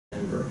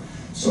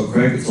So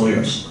Craig, it's all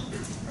yours. All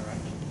right.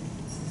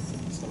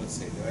 So let's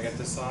see, do I get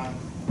this on?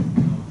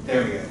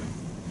 There we go.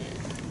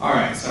 All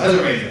right, so how's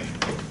everybody doing?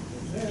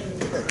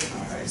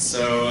 All right,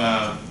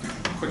 so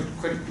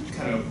quick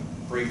kind of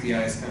break the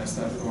ice kind of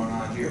stuff going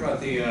on. Did you hear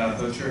about the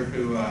butcher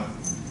who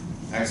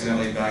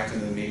accidentally backed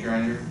into the meat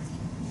grinder?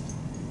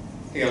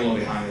 He got a little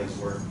behind in his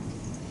work.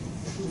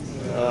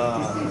 I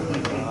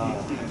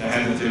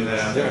had to do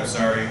that. I'm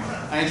sorry.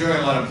 I enjoy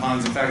a lot of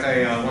puns. In fact,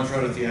 I once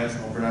wrote a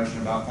theatrical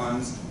production about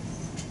puns.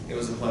 It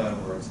was a play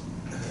on words.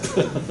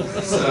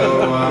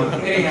 So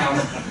anyhow,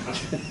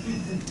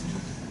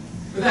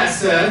 with that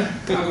said,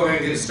 I'll go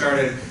ahead and get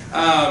started.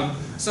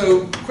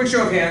 So quick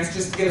show of hands,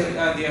 just to get an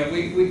idea.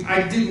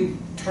 I didn't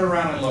turn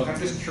around and look. I'm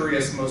just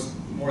curious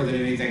more than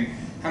anything.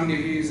 How many of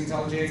you use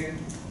IntelliJ again?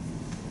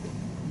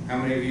 How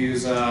many of you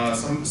use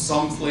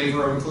some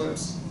flavor of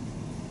Eclipse?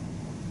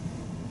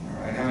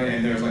 All right, how many?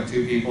 And there's like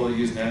 2 people that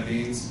use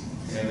NetBeans.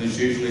 Yeah, there's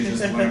usually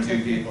just 1 or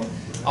 2 people.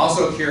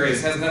 Also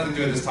curious, has nothing to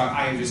do with this talk.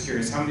 I am just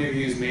curious. How many of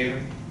you use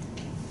Maven?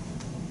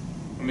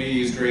 How many of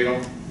you use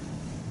Gradle?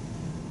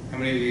 How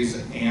many of you use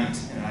Ant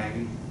and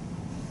Ivy?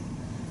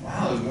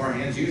 Wow, there's more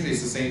hands. Usually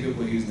it's the same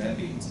people who use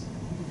NetBeans.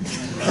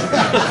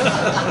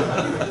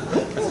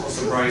 It's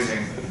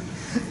surprising.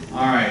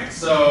 All right,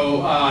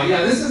 so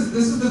yeah, this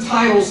is the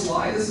title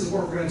slide. This is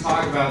what we're going to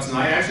talk about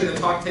tonight. Actually, the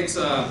talk takes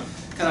a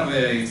kind of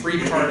a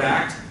 3-part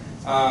act.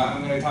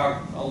 I'm going to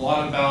talk a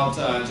lot about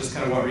just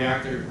kind of what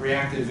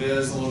Reactive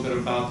is, a little bit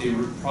about the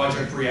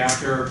project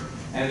Reactor,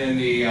 and then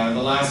the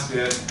last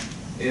bit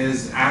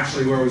is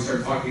actually where we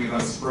start talking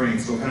about Spring.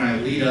 So we'll kind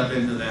of lead up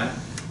into that.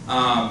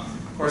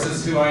 Of course, this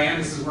is who I am.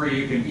 This is where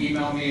you can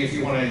email me if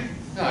you want to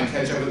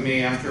catch up with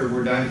me after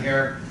we're done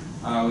here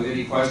with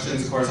any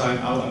questions. Of course,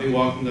 I'll be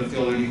welcome to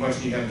field any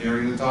question you have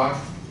during the talk.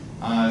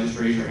 Just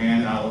raise your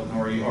hand and I'll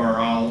ignore you, or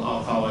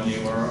I'll call on you,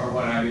 or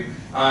what have you.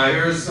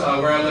 Here's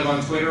where I live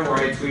on Twitter, where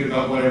I tweet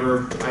about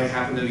whatever I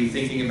happen to be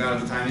thinking about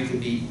at the time. It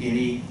could be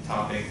any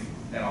topic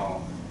at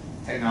all,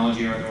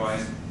 technology or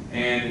otherwise.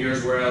 And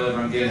here's where I live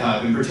on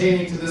GitHub. And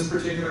pertaining to this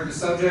particular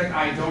subject,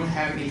 I don't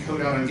have any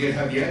code out on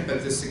GitHub yet,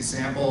 but this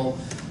example,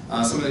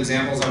 some of the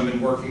examples I've been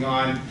working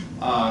on,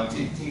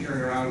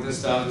 tinkering around with this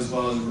stuff, as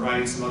well as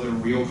writing some other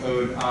real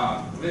code.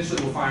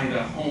 Eventually we'll find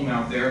a home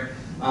out there.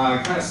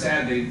 Kind of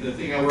sad, the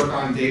thing I work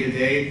on day to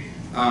day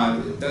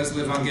does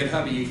live on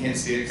GitHub, but you can't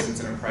see it because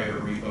it's in a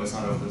private repo. It's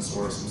not open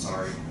source, I'm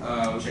sorry.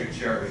 Wish I could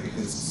share it with you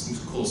because it's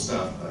some cool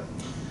stuff, but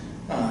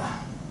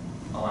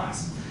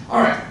alas. All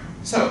right,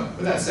 so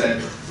with that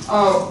said,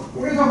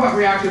 we're going to talk about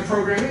reactive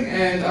programming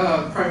and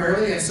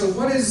primarily, and so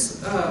what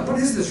is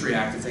this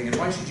reactive thing and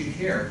why should you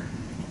care?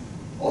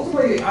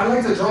 Ultimately, I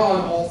like to draw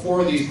on all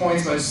 4 of these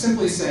points by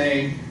simply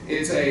saying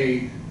it's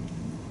a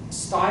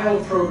style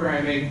of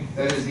programming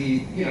that is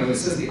it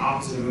says the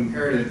opposite of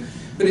imperative,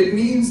 but it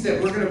means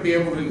that we're going to be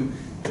able to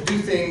do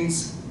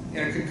things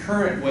in a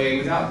concurrent way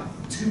without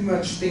too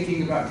much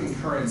thinking about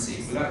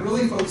concurrency, without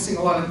really focusing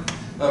a lot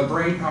of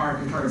brain power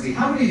on concurrency.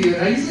 How many of you,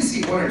 and I usually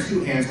see 1 or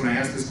 2 hands when I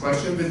ask this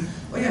question, but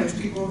oh yeah, there's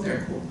people over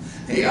there, cool.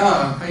 Hey,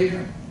 how you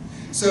doing?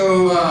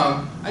 So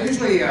I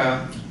usually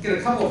get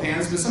a couple of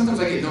hands, but sometimes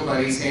I get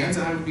nobody's hands,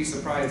 and I would be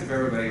surprised if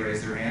everybody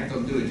raised their hand.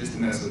 Don't do it just to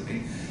mess with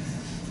me.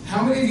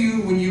 How many of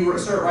you, when you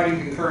start writing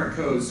concurrent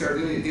code, start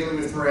dealing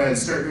with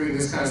threads, start doing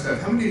this kind of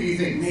stuff, how many of you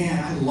think,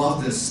 man, I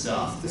love this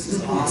stuff. This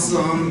is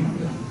awesome.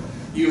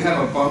 You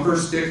have a bumper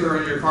sticker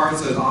on your car that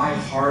says, I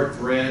heart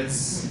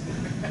threads.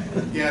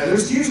 Yeah,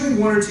 there's usually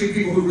 1 or 2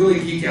 people who really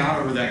geek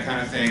out over that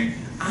kind of thing.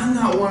 I'm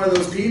not one of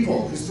those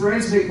people, because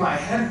threads make my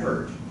head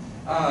hurt.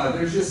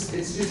 It's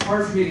just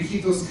hard for me to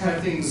keep those kind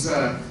of things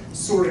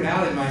sorted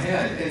out in my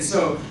head. And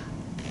so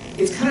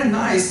it's kind of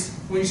nice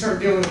when you start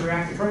dealing with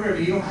reactive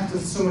programming, you don't have to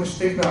so much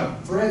think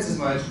about threads as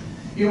much.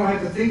 You don't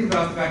have to think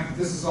about the fact that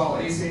this is all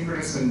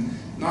asynchronous and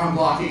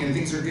non-blocking and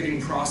things are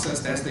getting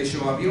processed as they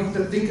show up. You don't have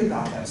to think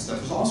about that stuff.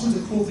 There's all sorts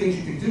of cool things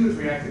you can do with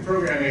reactive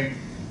programming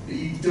that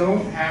you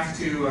don't have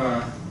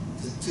to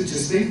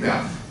just think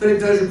about. But it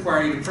does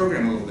require you to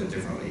program a little bit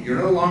differently. You're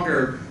no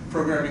longer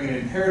programming an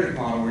imperative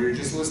model where you're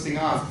just listing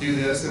off, do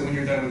this, and when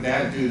you're done with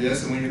that, do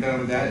this, and when you're done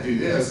with that, do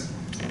this.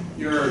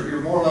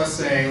 You're more or less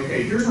saying,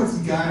 okay, here's what's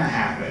gonna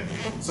happen.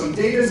 Some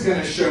data's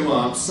gonna show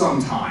up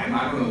sometime.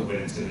 I don't know when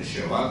it's gonna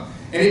show up.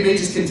 And it may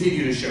just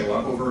continue to show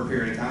up over a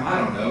period of time, I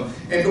don't know.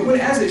 But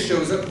as it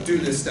shows up, do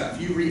this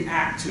stuff. You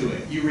react to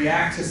it. You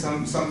react to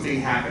something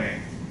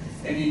happening.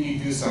 And then you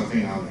do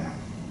something on that.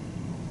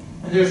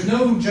 And there's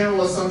no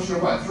general assumption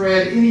of what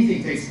thread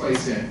anything takes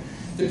place in.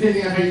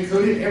 Depending on how you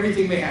code it,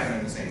 everything may happen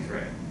in the same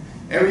thread.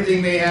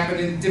 Everything may happen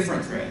in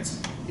different threads.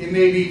 It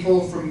may be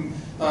pulled from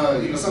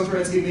some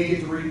threads may get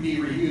to be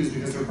reused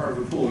because they're part of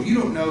a pool. You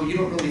don't know, you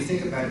don't really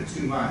think about it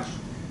too much.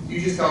 You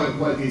just tell it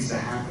what needs to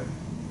happen.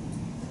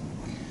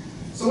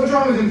 So what's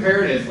wrong with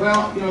imperative?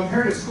 Well,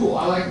 imperative's cool.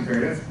 I like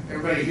imperative.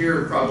 Everybody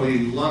here probably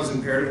loves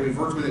imperative. We've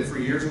worked with it for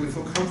years and we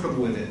feel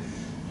comfortable with it.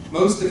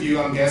 Most of you,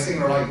 I'm guessing,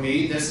 are like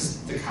me. This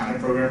is the kind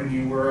of programming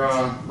you were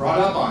brought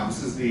up on.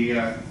 This is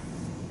the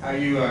how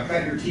you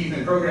cut your teeth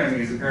in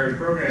programming is imperative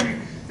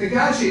programming. The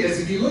gotcha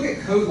is if you look at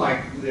code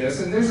like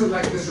this, and there's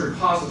like this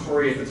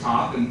repository at the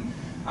top, and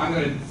I'm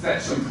going to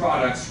fetch some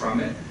products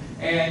from it,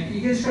 and you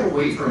just got to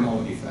wait for them all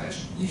to be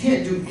fetched. You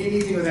can't do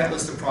anything with that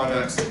list of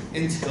products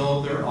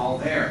until they're all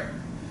there.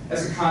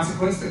 As a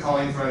consequence, the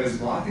calling thread is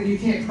blocked, and you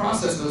can't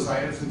process those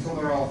items until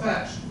they're all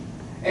fetched.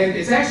 And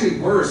it's actually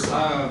worse.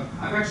 I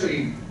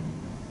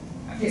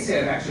can't say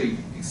I've actually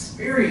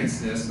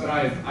experienced this, but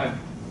I've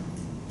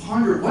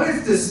pondered, what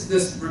if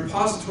this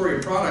repository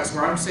of products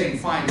where I'm saying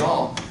find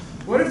all,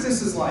 what if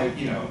this is like,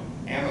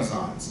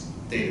 Amazon's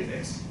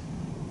database?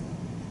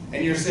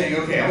 And you're saying,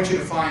 okay, I want you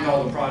to find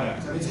all the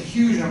products. I mean, it's a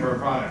huge number of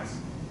products.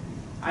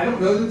 I don't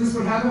know that this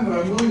would happen, but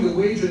I'm willing to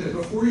wager that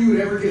before you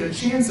would ever get a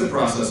chance to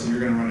process them,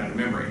 you're going to run out of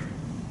memory.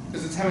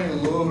 Because it's having to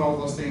load all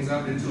those things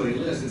up into a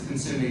list, it's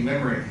consuming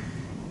memory.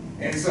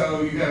 And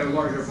so you've got a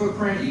larger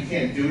footprint, you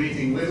can't do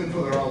anything with them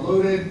until they're all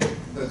loaded,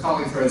 the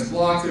calling thread's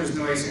blocked, there's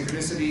no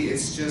asynchronicity,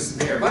 it's just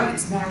there. But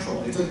it's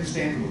natural, it's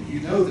understandable.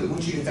 You know that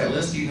once you hit that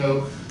list, you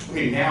know,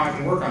 okay, now I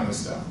can work on this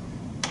stuff.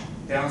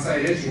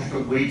 Downside is you have to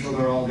wait till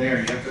they're all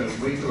there, you have to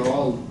wait till they're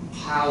all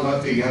piled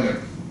up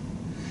together.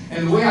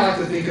 And the way I like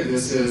to think of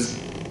this is,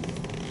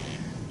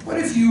 what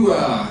if you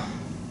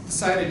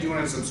decided you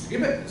want to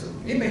subscribe?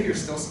 Anybody here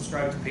still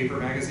subscribe to paper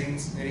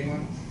magazines?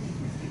 Anyone?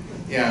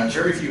 Yeah,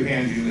 very few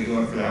hands usually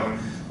go up for that one.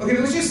 Okay,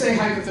 let's just say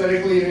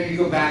hypothetically, you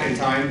go back in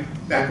time,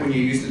 back when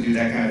you used to do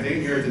that kind of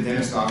thing. You're at the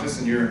dentist office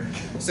and you're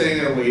sitting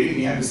there waiting, and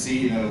you have to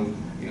see,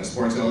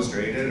 Sports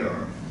Illustrated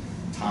or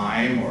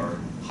Time or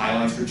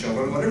Highlights for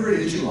Children, whatever it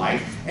is you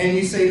like, and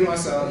you say to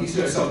yourself,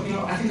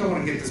 I think I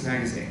want to get this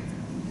magazine.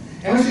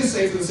 And let's just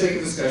say, for the sake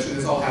of discussion,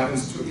 this all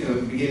happens at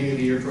the beginning of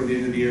the year, toward the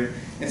end of the year.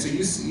 And so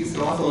you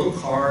fill out the little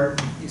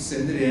card, you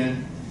send it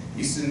in,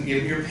 give them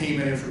your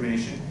payment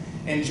information,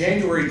 and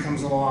January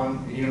comes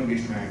along and you don't get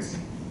your magazine.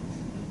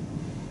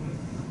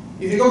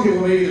 You think, okay,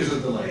 well maybe there's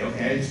a delay.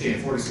 Okay, I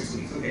understand, 4 to 6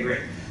 weeks. Okay,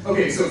 great.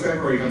 Okay, so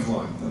February comes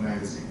along, the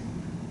magazine.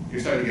 You're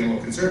starting to get a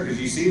little concerned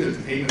because you see that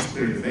the payment's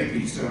cleared to bank,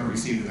 but you still haven't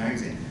received the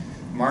magazine.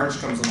 March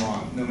comes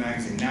along, no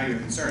magazine. Now you're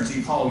concerned. So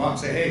you call them up and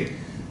say, hey,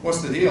 what's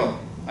the deal?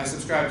 I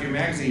subscribed to your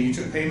magazine, you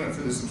took payment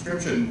for the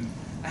subscription.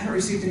 I haven't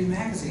received any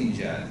magazines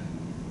yet.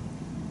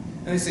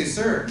 And they say,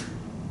 sir,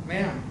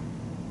 ma'am,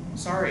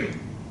 sorry.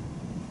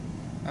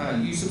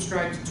 You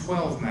subscribed to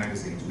 12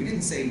 magazines. We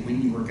didn't say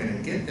when you were going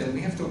to get them.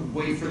 We have to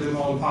wait for them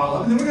all to pile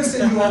up, and then we're going to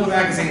send you all the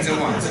magazines at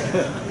once.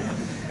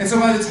 And so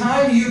by the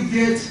time you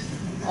get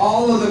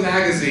all of the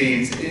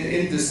magazines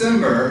in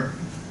December,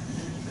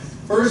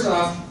 first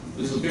off,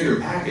 there's a bigger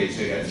package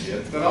they got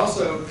shipped, but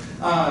also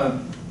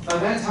by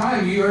that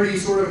time you already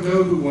sort of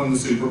know who won the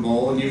Super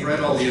Bowl, and you've read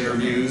all the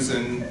interviews,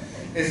 and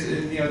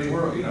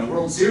the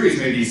World Series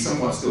may be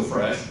somewhat still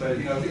fresh, but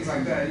things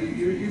like that.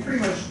 You pretty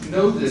much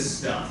know this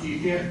stuff. You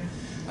can't.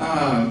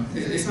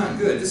 It's not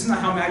good. This is not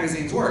how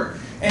magazines work.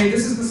 And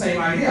this is the same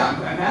idea.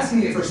 I'm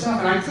asking it for stuff,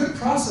 and I could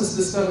process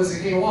this stuff as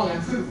it came along. I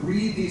could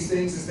read these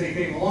things as they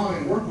came along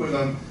and work with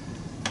them,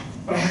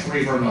 but I have to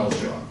wait for them all to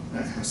show up.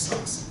 That kind of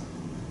sucks.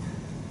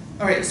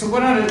 All right, so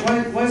why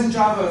is the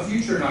Java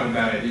Future not a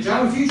bad idea? The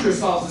Java Future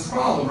solves this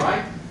problem,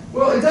 right?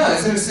 Well, it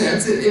does, in a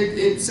sense.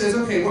 It says,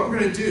 okay, what we're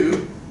going to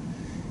do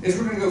is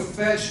we're going to go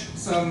fetch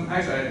some,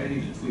 actually, I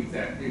need to tweak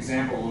that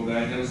example a little bit.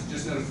 I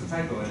just noticed the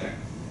typo in there.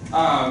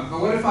 But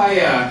what if I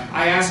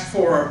ask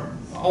for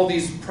all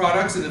these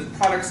products, and the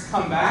products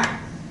come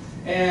back,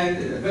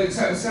 but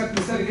except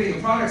instead of getting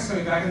the products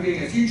coming back, I'm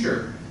getting a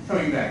future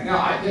coming back.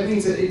 Now, that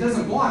means that it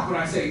doesn't block when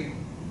I say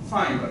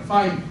find,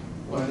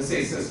 well, let's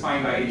say it says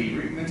find by ID,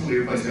 mentally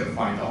replace it with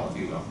find all, if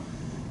you will.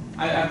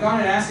 I've gone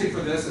and asked it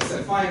for this, it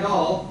said find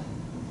all,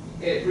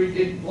 it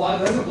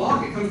doesn't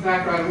block, it comes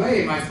back right away,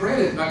 and my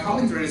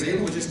calling thread is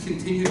able to just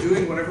continue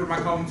doing whatever my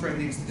calling thread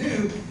needs to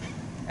do,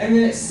 and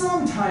then at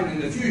some time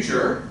in the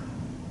future,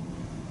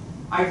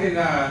 I can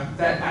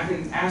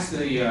ask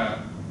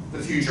the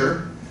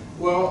future,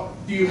 well,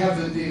 do you have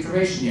the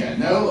information yet?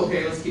 No?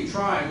 Okay, let's keep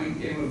trying,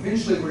 and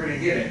eventually we're going to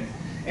get it.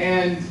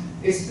 And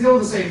it's still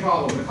the same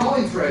problem. The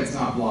calling thread's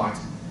not blocked,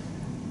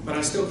 but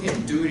I still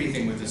can't do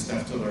anything with this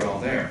stuff till they're all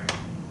there.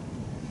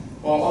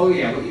 Well, oh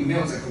yeah, what you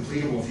meant was a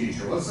completable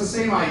future. Well, it's the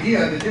same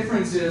idea. The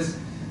difference is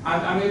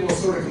I'm able to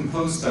sort of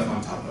compose stuff on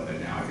top of it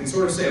now. I can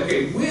sort of say,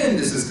 okay, when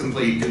this is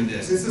complete, do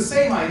this. It's the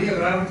same idea,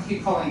 but I don't have to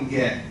keep calling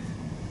get,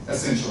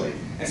 essentially.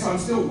 And so I'm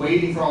still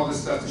waiting for all this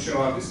stuff to show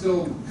up. It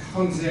still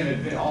comes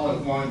in all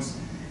at once,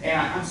 and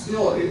I'm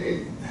still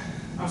doing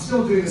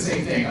the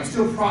same thing. I'm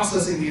still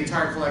processing the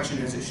entire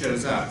collection as it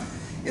shows up.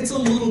 It's a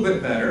little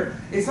bit better.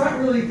 It's not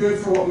really good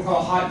for what we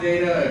call hot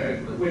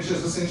data, which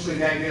is essentially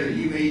the idea that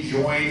you may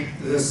join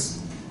this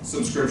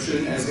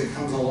subscription as it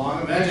comes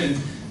along. Imagine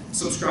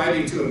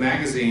subscribing to a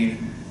magazine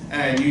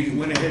and you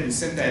went ahead and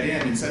sent that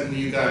in, and suddenly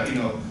you got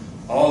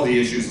all the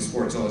issues of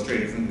Sports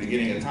Illustrated from the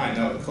beginning of time.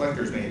 Now the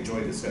collectors may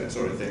enjoy this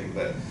sort of thing,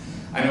 but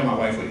I know my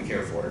wife wouldn't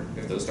care for it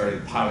if those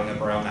started piling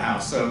up around the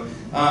house. So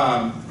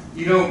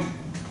you're able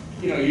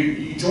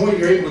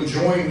to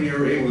join when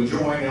you're able to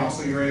join, and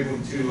also you're able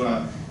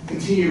to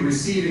continue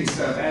receiving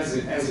stuff as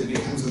it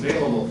becomes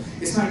available.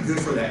 It's not good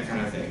for that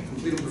kind of thing.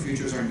 Completable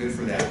futures aren't good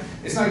for that.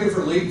 It's not good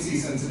for latency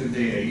sensitive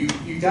data.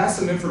 You got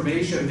some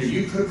information that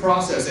you could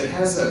process. It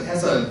has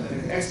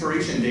an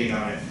expiration date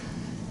on it,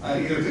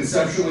 either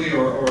conceptually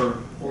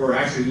or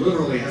actually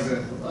literally has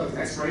an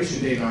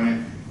expiration date on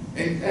it.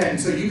 And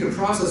so you can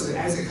process it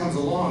as it comes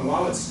along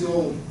while it's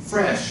still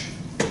fresh,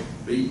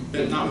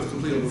 but not with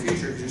completable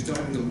future, because you're still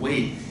having to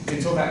wait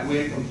until that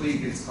wait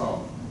complete gets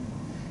called.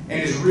 And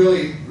it's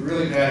really,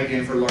 really bad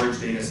again for large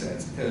data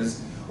sets,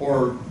 because,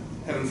 or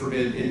heaven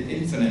forbid,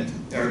 infinite,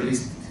 or at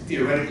least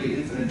theoretically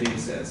infinite data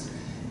sets.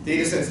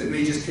 Data sets that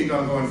may just keep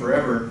on going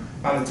forever.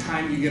 By the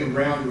time you get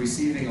around to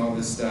receiving all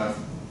this stuff,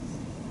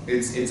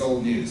 it's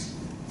old news.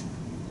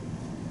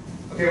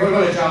 Okay, what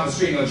about a Java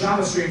stream? Now,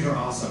 Java streams are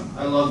awesome.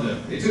 I love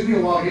them. It took me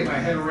a while to get my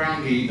head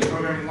around the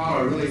programming model.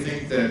 I really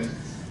think that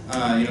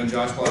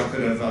Josh Block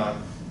could have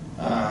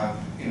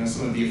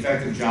some of the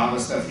effective Java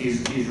stuff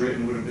he's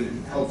written would have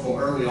been helpful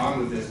early on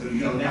with this. But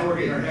now we're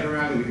getting our head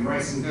around it. We can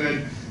write some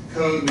good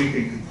code. We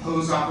can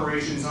compose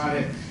operations on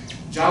it.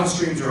 Java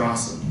streams are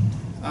awesome,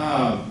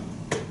 and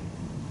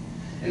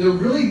they're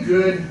really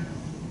good.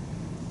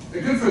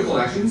 They're good for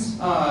collections.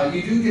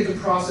 You do get to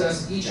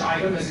process each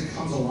item as it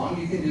comes along.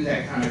 You can do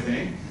that kind of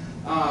thing.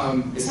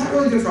 It's not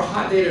really good for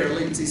hot data or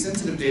latency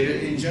sensitive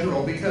data in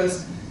general,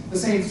 because the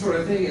same sort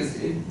of thing is,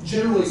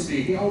 generally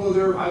speaking,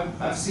 although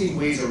I've seen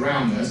ways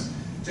around this,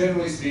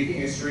 generally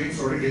speaking, a stream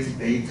sort of gets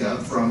baked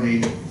up from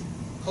a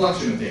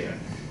collection of data.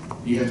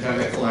 You have to have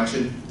that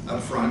collection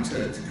up front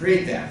to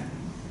create that.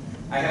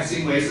 I have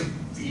seen ways of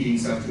feeding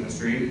stuff to a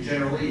stream, but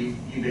generally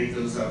you bake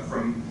those up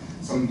from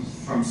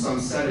some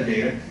set of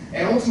data.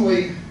 And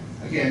ultimately,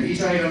 again,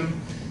 each item,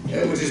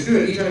 which is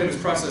good, each item is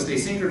processed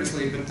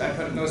asynchronously, but I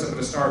put notice I put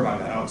a star by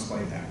that. I'll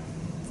explain that.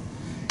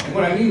 And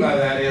what I mean by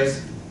that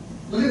is,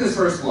 look at this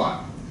first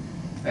block.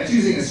 That's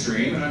using a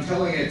stream, and I'm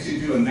telling it to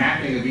do a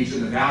mapping of each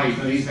of the values.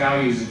 Now, these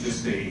values are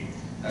just a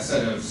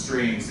set of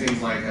strings,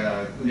 things like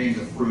the names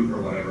of fruit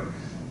or whatever.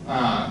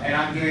 And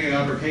I'm doing an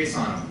uppercase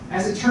on them.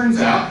 As it turns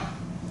out,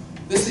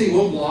 this thing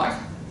will block,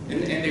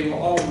 and they will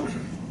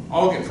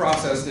all get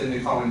processed in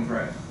the calling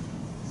thread.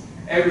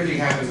 Everything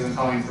happens in the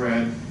calling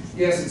thread.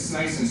 Yes, it's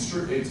nice and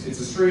it's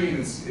a stream.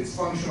 It's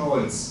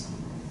functional. It's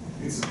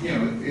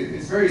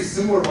very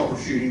similar to what we're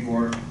shooting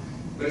for,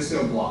 but it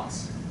still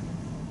blocks.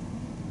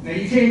 Now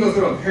you can't go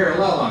through a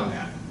parallel on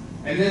that,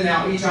 and then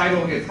now each item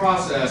will get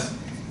processed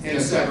in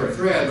a separate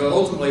thread, but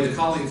ultimately the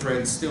calling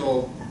thread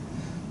still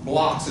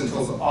blocks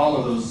until all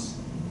of those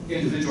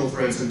individual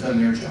threads have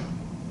done their job.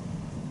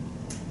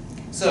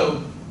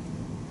 So,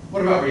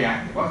 what about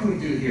reactive? What can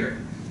we do here?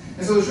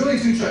 And so there's really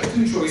two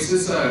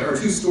choices, or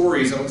two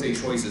stories, I won't say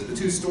choices, but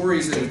two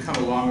stories that have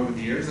come along over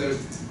the years. There's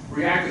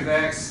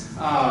ReactiveX,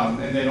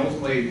 and then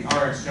ultimately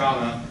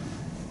RxJava.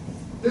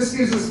 This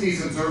gives us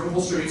these observable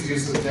streams,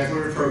 gives us a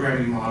declarative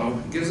programming model,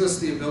 it gives us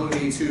the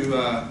ability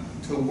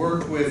to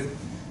work with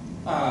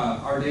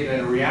our data in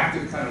a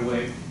reactive kind of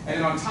way. And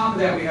then on top of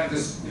that, we have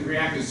the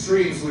reactive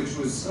streams, which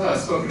was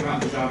spoken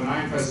about in the Java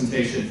 9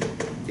 presentation.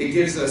 It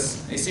gives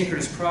us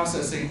asynchronous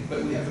processing,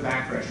 but we have the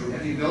back pressure. We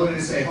have the ability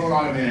to say, hold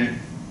on a minute,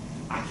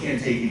 I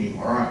can't take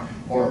anymore.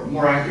 Or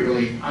more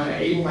accurately, I'm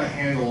able to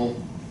handle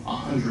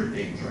 100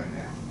 things right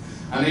now.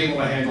 I'm able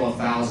to handle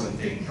 1,000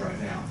 things right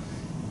now.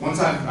 Once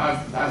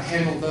I've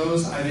handled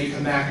those, I may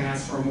come back and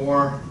ask for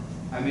more.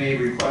 I may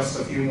request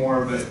a few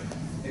more, but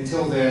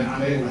until then,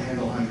 I'm able to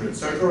handle 100.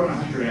 Start throwing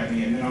 100 at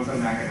me, and then I'll come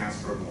back and ask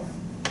for more.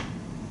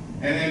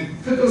 And then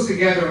put those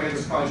together in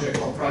this project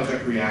called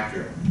Project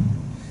Reactor.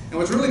 And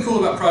what's really cool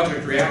about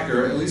Project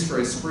Reactor, at least for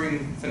a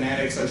Spring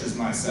fanatic such as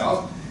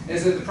myself,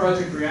 is that the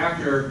Project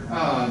Reactor,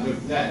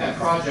 that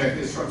project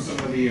is from some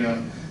of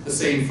the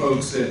same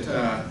folks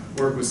that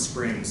work with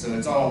Spring. So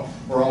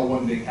we're all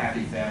one big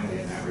happy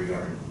family in that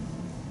regard.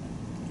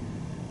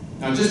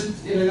 Now,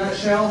 just in a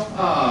nutshell,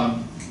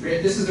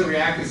 this is the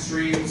reactive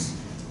streams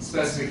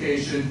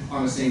specification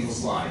on a single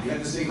slide. You have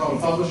this thing called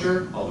a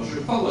publisher.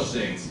 Publishers publish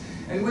things.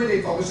 And the way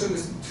they publish them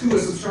is to a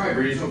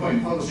subscriber. There's no point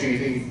in publishing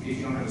anything if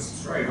you don't have a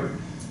subscriber.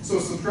 So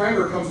a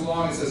subscriber comes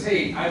along and says,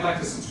 hey, I'd like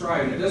to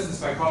subscribe. And it does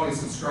this by calling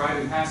subscribe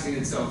and passing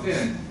itself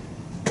in.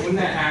 When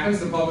that happens,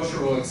 the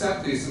publisher will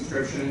accept the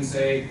subscription and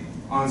say,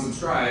 on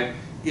subscribe,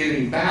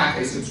 giving back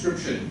a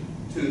subscription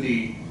to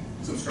the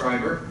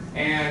subscriber.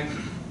 And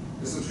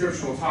the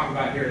subscription we'll talk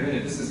about here in a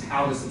minute. This is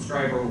how the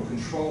subscriber will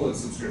control its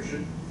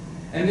subscription.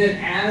 And then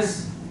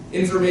as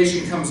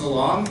information comes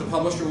along, the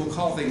publisher will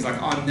call things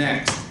like on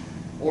next,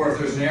 or if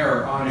there's an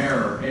error, on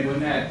error. And when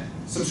that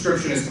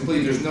subscription is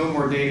complete, there's no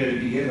more data to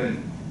be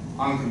given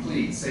on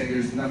complete, saying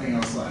there's nothing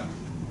else left.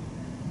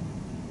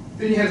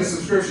 Then you have the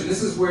subscription.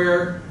 This is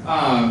where,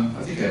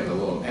 I think I have a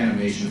little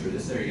animation for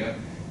this. There you go.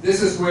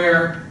 This is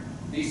where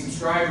the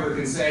subscriber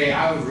can say,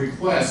 I would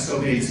request so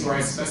many. This is where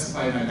I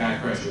specify my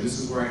back pressure. This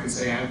is where I can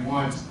say, I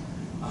want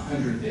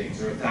 100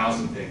 things or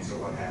 1,000 things or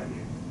what have you.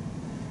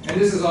 And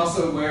this is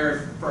also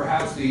where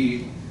perhaps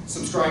the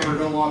subscriber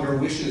no longer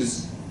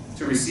wishes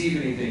to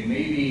receive anything.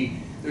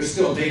 Maybe there's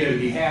still data to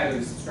be had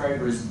and the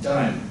subscriber is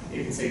done.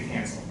 It can say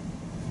cancel.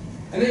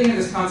 And then you have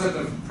this concept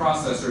of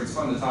processor. It's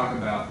fun to talk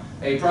about.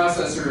 A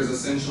processor is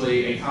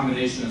essentially a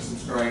combination of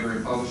subscriber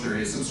and publisher.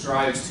 It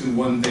subscribes to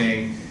one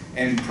thing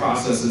and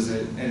processes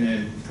it and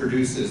then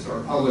produces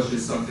or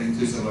publishes something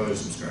to some other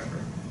subscriber.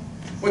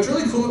 What's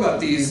really cool about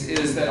these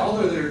is that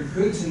although they're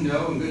good to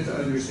know and good to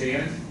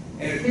understand,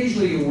 and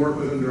occasionally you'll work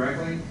with them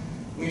directly,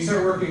 when you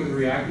start working with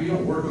React, you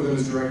don't work with them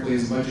as directly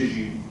as much as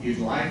you'd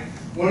like.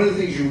 One of the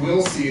things you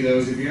will see, though,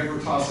 is if you ever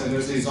toss in,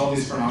 there's all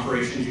these different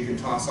operations you can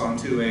toss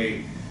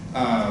onto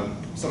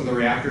some of the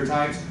reactor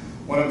types.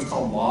 One of them is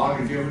called log,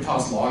 and if you ever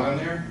toss log on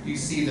there, you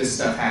see this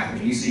stuff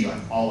happening. You see like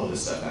all of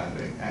this stuff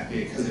happening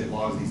because it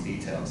logs these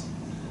details.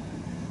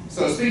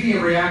 So speaking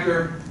of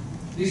reactor,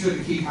 these are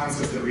the key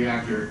concepts that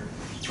reactor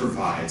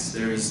provides.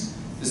 There's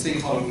this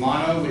thing called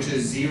mono, which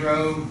is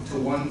 0 to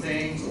 1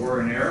 things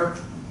or an error.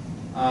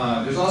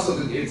 There's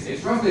also,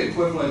 it's roughly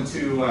equivalent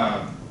to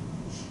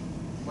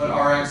what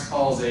RX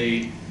calls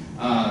a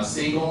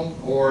single,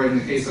 or in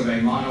the case of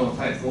a mono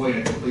type void,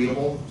 a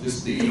completable.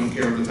 Just that you don't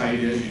care what the type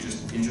is, you're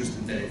just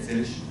interested that it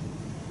finished.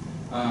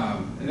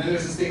 And then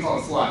there's this thing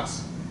called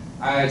flux.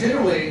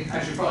 Generally,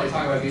 I should probably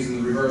talk about these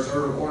in the reverse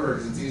order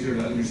because it's easier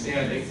to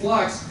understand. A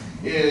flux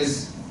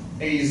is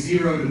a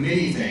 0 to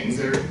many things,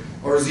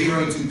 or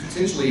 0 to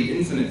potentially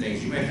infinite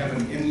things. You might have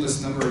an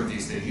endless number of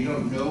these things. You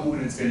don't know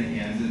when it's going to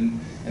end,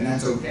 and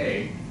that's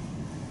okay.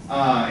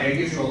 And it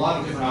gives you a lot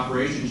of different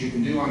operations you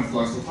can do on a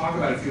flux. We'll talk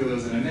about a few of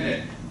those in a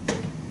minute.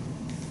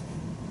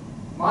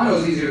 Mono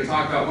is easier to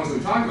talk about once we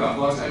talk about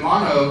flux, and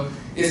mono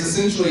is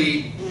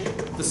essentially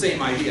the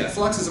same idea.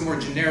 Flux is a more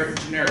generic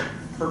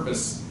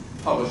purpose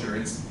publisher.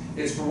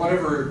 It's for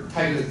whatever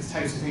types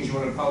of things you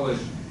want to publish.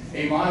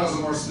 A mono is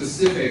a more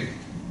specific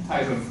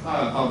type of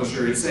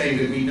publisher. It's saying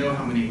that we know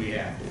how many we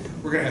have.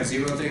 We're going to have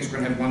 0 things, we're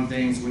going to have 1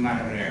 things, we might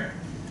have an error.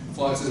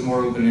 Flux is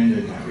more open-ended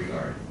in that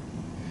regard.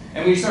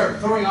 And when you start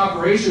throwing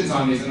operations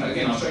on these, and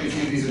again, I'll show you a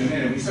few of these in a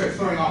minute, when you start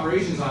throwing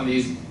operations on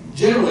these,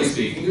 generally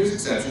speaking, there's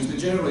exceptions, but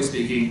generally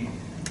speaking,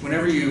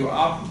 whenever you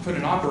put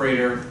an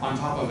operator on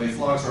top of a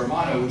flux or a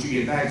mono, what you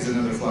get back is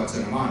another flux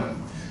and a mono,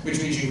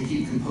 which means you can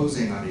keep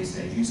composing on these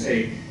things. You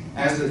say,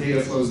 as the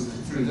data flows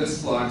through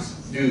this flux,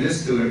 do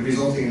this to it,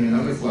 resulting in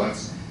another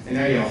flux, and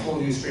now you have a whole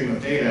new stream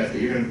of data that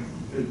you're going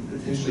to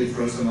potentially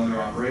throw some other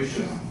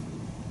operation on.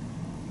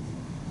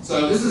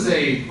 So this is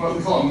what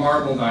we call a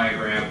marble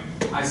diagram.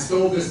 I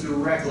stole this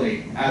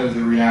directly out of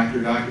the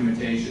Reactor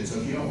documentation, so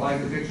if you don't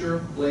like the picture,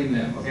 blame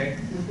them, okay?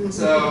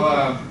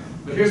 So,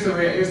 but here's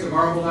the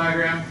marble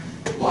diagram.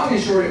 Long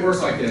and short, it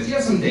works like this. You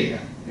have some data.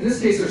 In this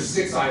case, there's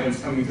 6 items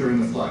coming through in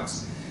the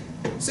flux.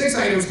 6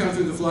 items come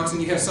through the flux,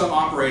 and you have some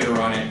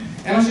operator on it.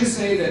 And I'll just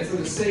say that for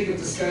the sake of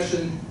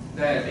discussion,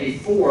 that a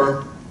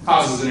 4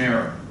 causes an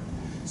error.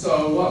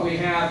 So what we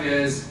have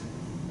is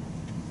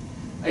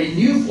a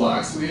new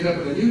flux. We end up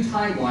with a new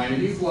timeline, a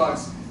new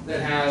flux that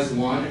has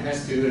 1, it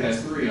has 2, it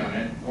has 3 on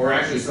it, or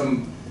actually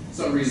some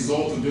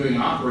result of doing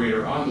an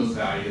operator on those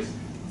values.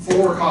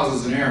 4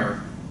 causes an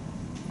error,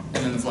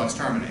 and then the flux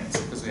terminates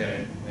because we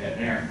had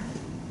an error.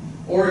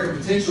 Or it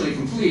could potentially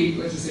complete.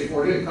 Let's just say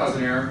 4 didn't cause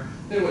an error.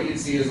 Then what you'd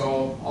see is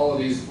all of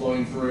these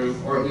flowing through,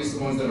 or at least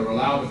the ones that are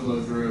allowed to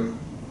flow through,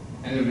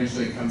 and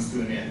eventually it comes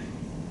to an end.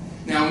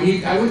 Now,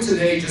 I went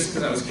today just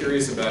because I was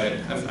curious about it.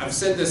 I've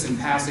said this in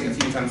passing a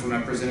few times when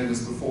I presented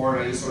this before,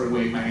 and I just sort of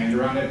waved my hand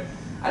around it.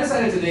 I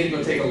decided today to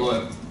go take a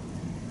look,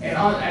 and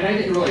I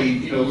didn't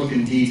really, look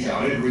in detail.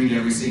 I didn't read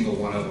every single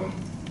one of them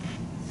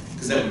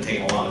because that would take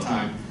a lot of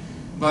time.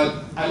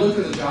 But I looked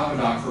at the Java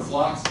doc for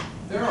flux.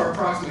 There are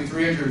approximately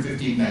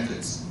 350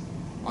 methods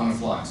on a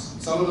flux.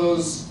 Some of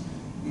those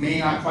may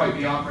not quite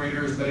be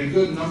operators, but a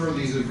good number of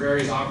these are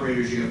various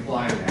operators you can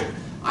apply to that.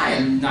 I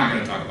am not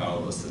going to talk about all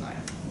those tonight.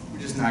 We're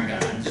just not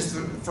going to. Just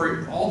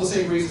for all the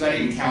same reasons I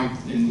didn't count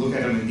and look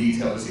at them in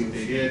detail to see what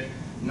they did,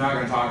 I'm not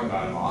going to talk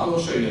about them all. I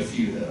will show you a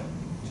few though.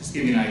 Just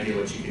give you an idea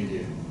what you can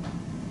do.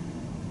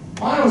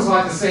 Mono is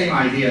like the same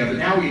idea, but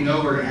now we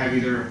know we're going to have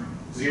either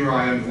 0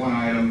 items, 1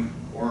 item,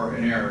 or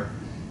an error.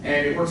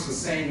 And it works the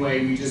same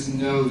way. We just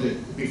know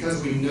that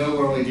because we know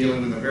we're only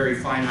dealing with a very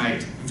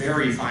finite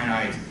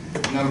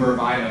number of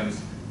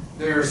items,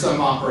 there are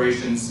some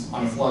operations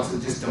on a flux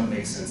that just don't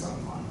make sense on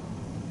a mono.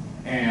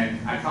 And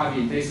I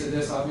copy and pasted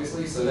this,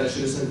 obviously, so that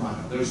should have said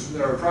mono.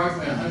 There are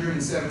approximately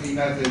 170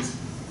 methods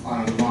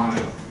on a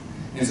mono.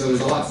 And so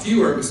there's a lot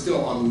fewer, but still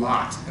a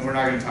lot. And we're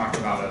not going to talk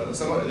about those.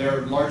 So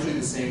they're largely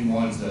the same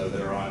ones, though, that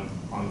are on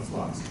the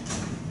flux.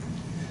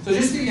 So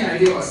just to give you an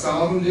idea what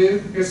some of them do,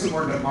 here's some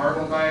more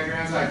marble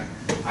diagrams.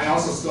 I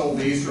also stole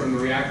these from the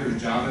Reactor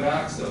Java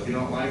doc, so if you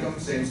don't like them,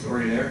 same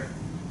story there.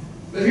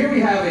 But here we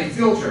have a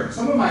filter.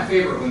 Some of my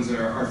favorite ones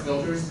are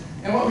filters.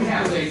 And what we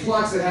have is a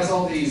flux that has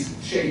all these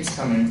shapes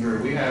coming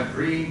through. We have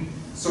green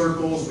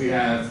circles, we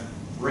have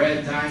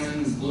red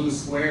diamonds, blue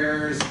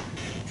squares,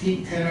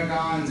 pink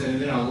pentagons,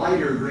 and then a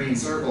lighter green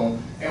circle.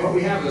 And what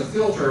we have is a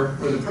filter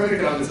where the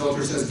predicate on the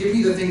filter says, give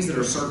me the things that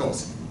are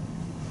circles.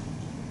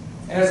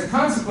 And as a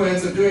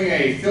consequence of doing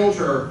a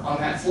filter on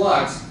that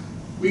flux,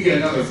 we get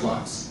another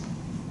flux.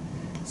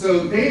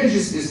 So data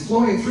just is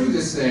flowing through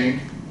this thing,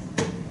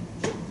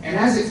 and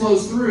as it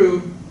flows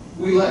through,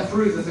 we let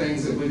through the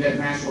things that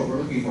match what we're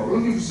looking for. We're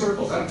looking for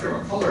circles. I don't care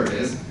what color it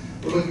is.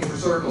 We're looking for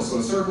circles. So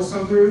if circles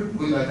come through,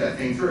 we let that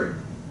thing through.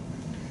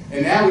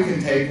 And now we can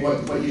take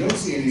what you don't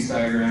see in these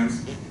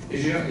diagrams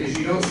is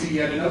you don't see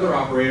yet another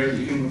operator that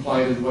you can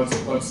apply to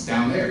what's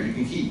down there. You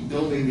can keep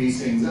building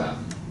these things up.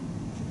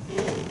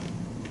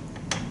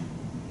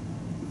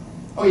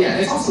 Oh yeah,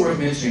 it's also worth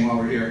mentioning while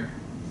we're here.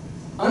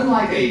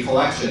 Unlike a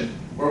collection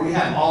where we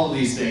have all of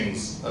these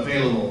things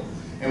available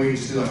and we can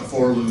just do like a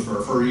for loop or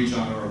a for each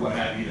on or what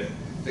have you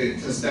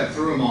to step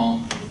through them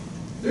all,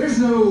 there's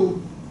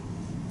no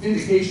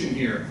indication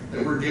here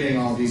that we're getting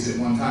all these at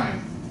one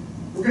time.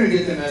 We're going to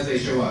get them as they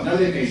show up. Now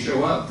they may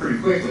show up pretty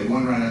quickly,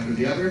 one right after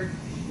the other.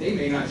 They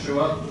may not show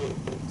up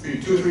for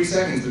 2 or 3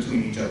 seconds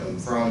between each of them,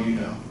 for all you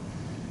know.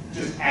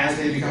 Just as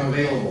they become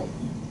available,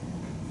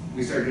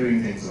 we start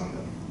doing things on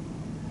them.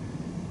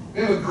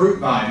 We have a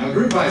group by. Now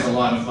group by is a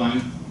lot of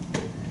fun.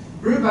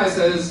 Group by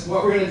says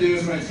what we're going to do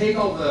is we're going to take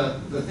all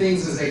the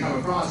things as they come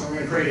across and we're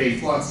going to create a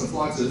flux of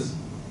fluxes,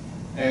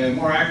 and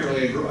more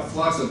accurately a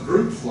flux of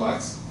grouped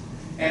flux.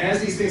 And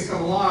as these things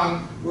come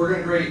along, we're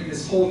going to create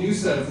this whole new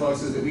set of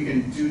fluxes that we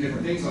can do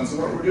different things on. So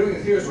what we're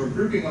doing here is we're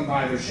grouping them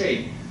by their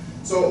shape.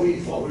 So what we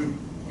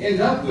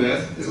end up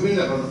with is we end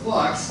up with a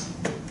flux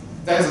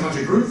that has a bunch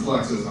of group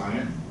fluxes on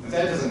it. If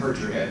that doesn't hurt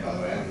your head, by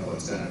the way, I don't know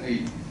what's done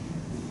it.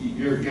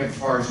 You have a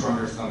far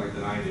stronger stomach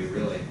than I do,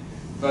 really.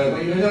 But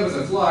what you end up with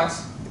is a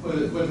flux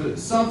with the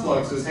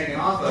subfluxes hanging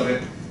off of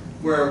it,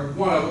 where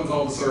one of them's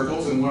all the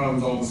circles and one of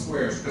them's all the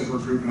squares, because we're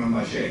grouping them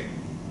by shape.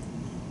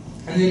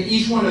 And then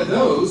each one of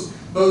those,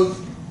 both,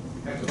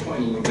 I have to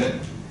point a little bit,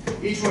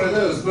 each one of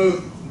those,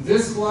 both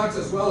this flux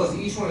as well as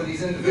each one of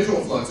these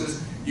individual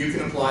fluxes, you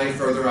can apply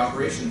further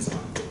operations on.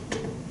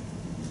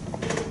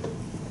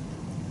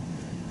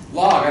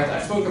 Log,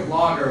 I spoke of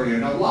log earlier.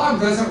 Now log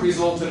doesn't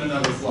result in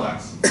another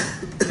flux.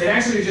 It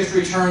actually just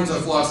returns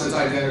a flux that's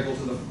identical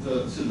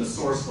to the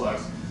source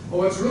flux. But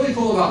what's really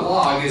cool about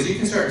log is you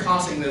can start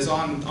tossing this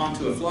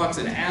onto a flux,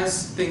 and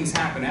as things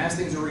happen, as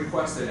things are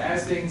requested,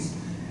 as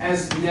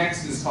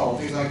next is called,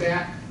 things like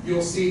that,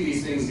 you'll see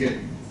these things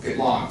get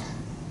logged.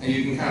 And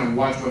you can kind of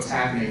watch what's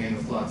happening in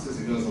the flux as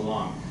it goes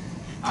along.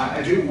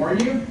 I do warn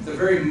you, the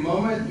very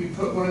moment you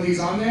put one of these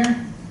on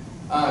there,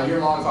 your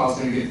log file is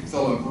going to get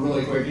filled up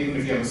really quick. Even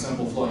if you have a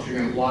simple flux, you're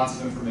going to get lots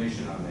of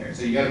information on there.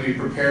 So you got to be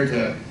prepared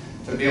to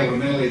be able to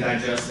mentally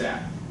digest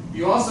that.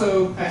 You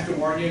also have to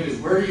warn you is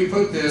where you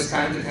put this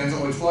kind of depends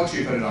on which flux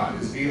you put it on.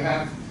 Because if you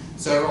have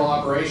several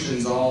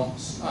operations all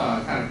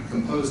kind of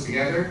composed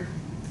together,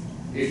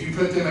 if you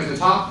put them at the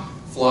top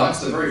flux,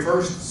 the very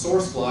first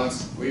source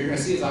flux, what you're going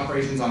to see is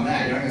operations on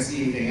that. You're not going to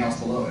see anything else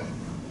below it.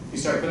 If you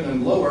start putting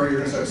them lower, you're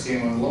going to start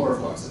seeing one of the lower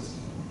fluxes.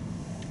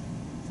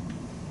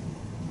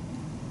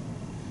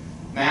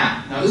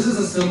 Map. Now this is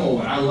a simple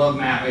one. I love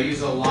map. I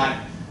use it a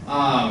lot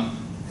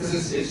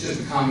because it's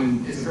just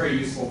it's a very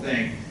useful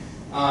thing.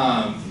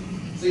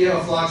 So you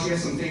have a flux, you have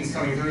some things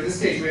coming through. In this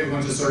case, we have a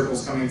bunch of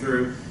circles coming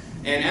through.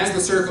 And as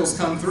the circles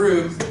come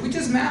through, we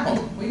just map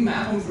them. We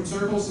map them from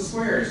circles to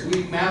squares.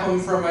 We map them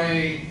from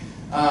a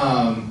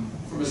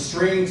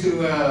string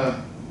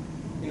to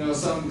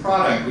some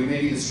product.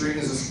 Maybe the string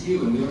is a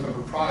skew, and we look up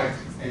a product,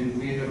 and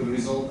we end up with a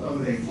result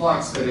of a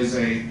flux that is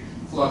a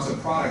flux of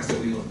products that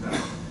we looked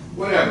up.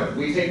 Whatever.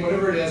 We take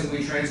whatever it is and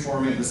we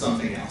transform it into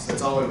something else.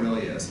 That's all it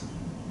really is.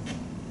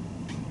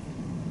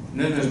 And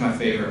then there's my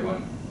favorite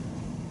one.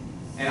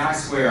 And I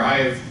swear,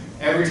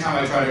 every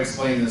time I try to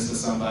explain this to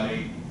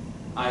somebody,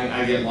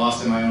 I get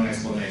lost in my own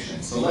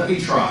explanation. So let me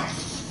try.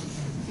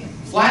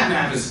 Flat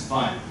map is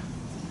fun.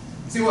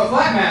 See, what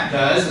flat map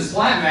does is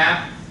flat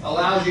map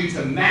allows you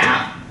to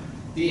map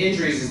the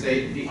entries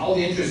all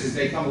the entries as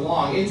they come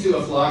along into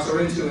a flux or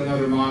into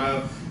another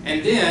mono,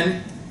 and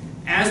then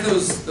as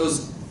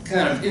those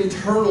kind of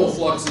internal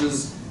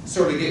fluxes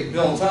sort of get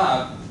built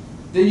up,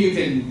 then you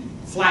can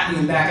flatten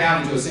them back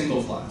out into a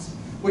single flux.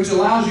 Which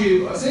allows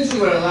you, essentially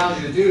what it allows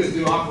you to do is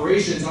do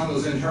operations on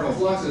those internal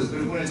fluxes,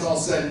 but when it's all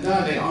said and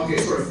done, they all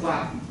get sort of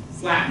flat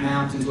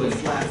mapped into a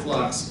flat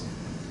flux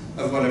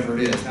of whatever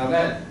it is. Now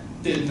that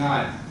did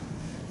not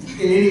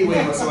in any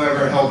way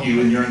whatsoever help you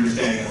in your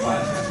understanding of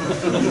flat.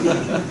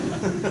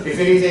 If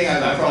anything,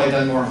 I've probably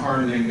done more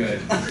harm than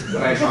good,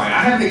 but I tried.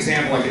 I have an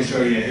example I can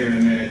show you here in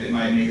a minute that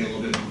might make it a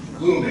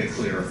little bit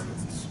clearer.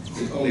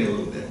 Just only a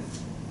little bit.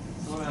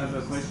 So I have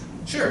a question.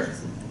 Sure.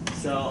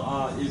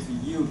 So if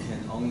you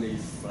can only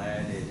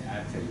flat it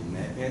after you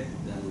map it,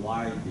 then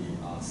why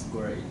the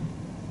square in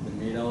the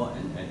middle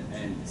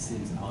and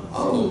seems out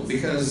of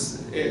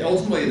because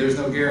ultimately there's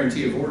no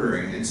guarantee of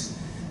ordering. It's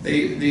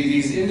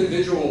these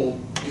individual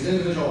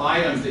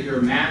items that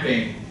you're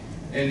mapping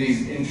and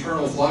these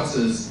internal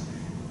fluxes.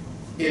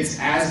 It's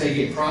as they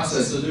get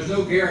processed, so there's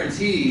no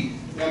guarantee.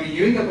 I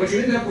mean, what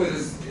you end up with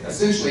is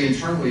essentially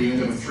internally you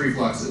end up with 3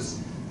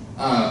 fluxes.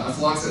 A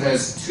flux that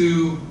has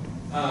two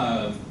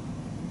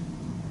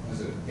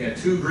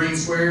green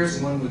squares,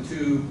 and one with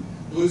 2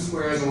 blue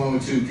squares, and one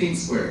with 2 pink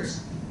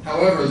squares.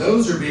 However,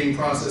 those are being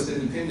processed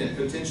independent,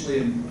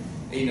 potentially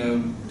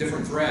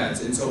different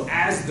threads. And so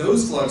as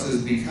those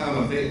fluxes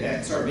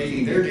start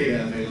making their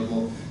data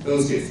available,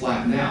 those get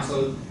flattened out.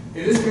 So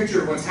in this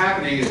picture, what's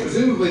happening is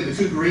presumably the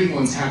two green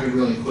ones happened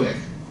really quick.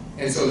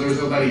 And so there's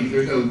no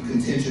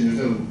contention,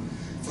 there's no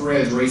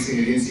threads racing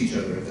against each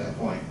other at that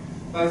point.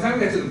 By the time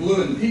we got to the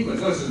blue and the pink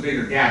ones, notice there's a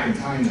bigger gap in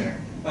time there.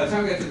 By the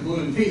time we got to the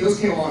blue and the pink, those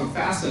came along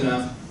fast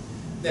enough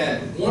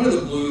that one of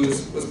the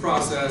blues was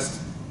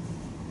processed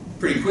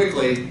pretty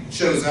quickly,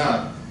 shows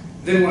up.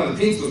 Then one of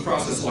the pinks was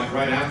processed like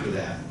right after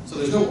that. So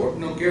there's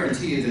no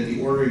guarantee that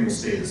the ordering will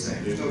stay the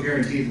same. There's no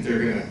guarantee that they're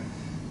going to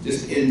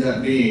just end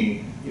up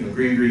being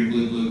green, green,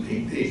 blue, blue,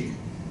 pink, pink.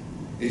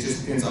 It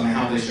just depends on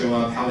how they show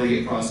up, how they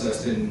get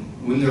processed, and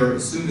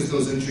as soon as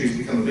those entries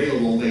become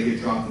available, they get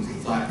dropped into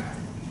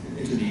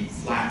the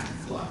flat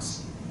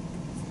flux.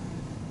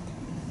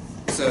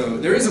 So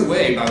there is a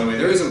way, by the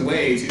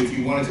way, to, if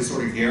you wanted to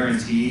sort of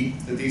guarantee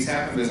that these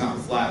happen, but it's not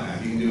with flat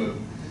map. You can do it,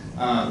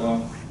 well,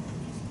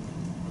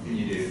 what can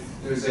you do?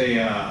 There's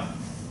I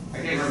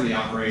can't remember the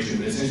operation,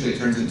 but essentially it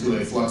turns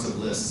into a flux of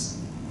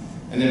lists.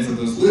 And then for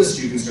those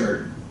lists, you can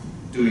start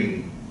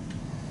doing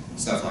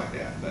stuff like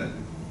that, but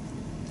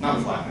not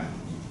with flat map.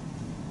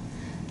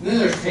 And then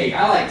there's take.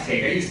 I like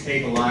take. I use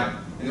take a lot.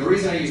 And the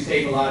reason I use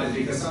take a lot is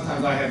because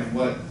sometimes I have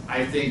what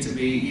I think to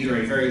be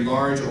either a very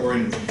large or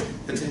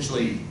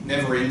potentially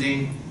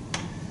never-ending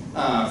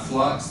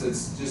flux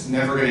that's just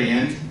never going to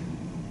end.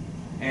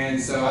 And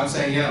so I'm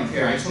saying, yeah, I don't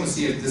care. I just want to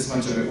see if this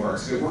much of it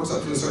works. If it works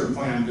up to a certain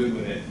point, I'm good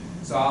with it.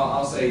 So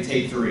I'll say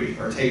take 3,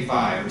 or take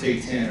 5, or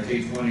take 10, or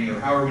take 20, or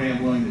however many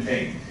I'm willing to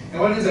take. And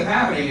what ends up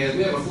happening is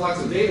we have a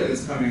flux of data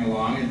that's coming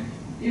along, and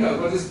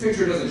what this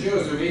picture doesn't show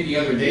is there may be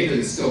other data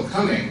that's still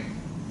coming,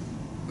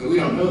 but we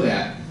don't know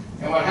that.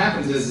 And what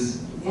happens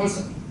is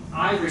once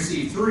I've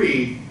received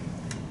 3,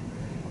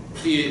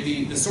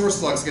 the source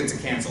flux gets to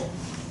cancel.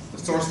 The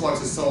source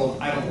flux is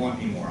told, I don't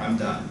want any more, I'm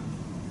done.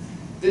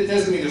 It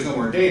doesn't mean there's no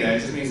more data, it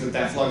just means that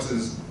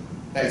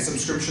that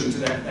subscription to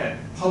that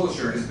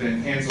publisher has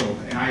been canceled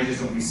and I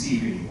just don't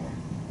receive anymore.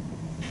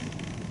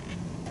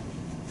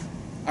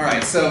 All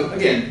right, so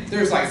again,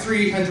 there's like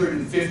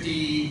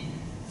 350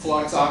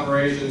 flux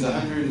operations,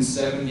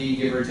 170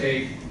 give or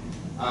take,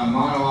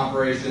 mono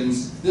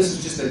operations. This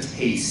is just a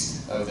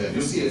taste of them.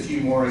 You'll see a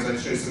few more as I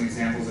show some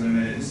examples in a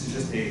minute. This is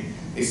just a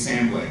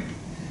sampling.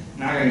 I'm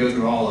not going to go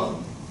through all of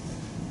them.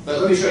 But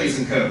let me show you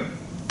some code.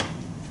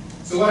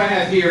 So what I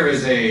have here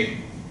is a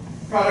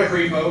product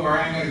repo where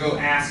I'm going to go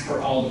ask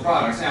for all the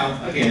products.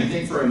 Now, again,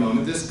 think for a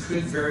moment. This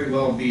could very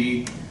well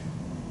be,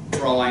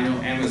 for all I know,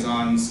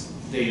 Amazon's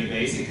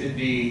database. It could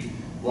be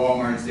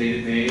Walmart's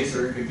database,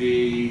 or it could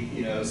be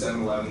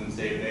 7-Eleven's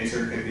database,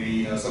 or it could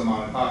be some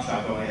mom and pop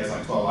shop that only has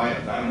like 12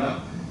 items. I don't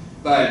know.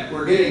 But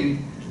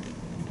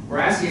we're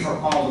asking for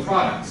all the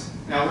products.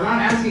 Now, we're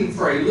not asking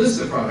for a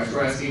list of products.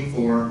 We're asking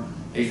for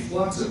a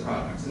flux of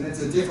products, and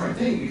it's a different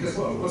thing because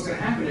what's going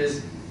to happen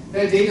is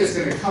that data is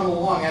going to come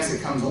along as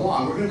it comes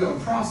along. We're going to go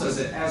and process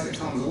it as it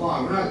comes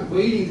along. We're not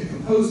waiting to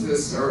compose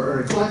this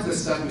or collect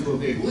this stuff into a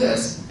big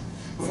list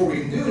before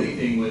we can do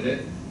anything with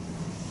it.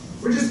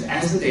 We're just,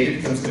 as the data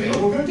becomes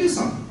available, we're going to do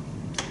something.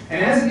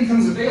 And as it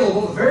becomes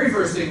available, the very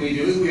first thing we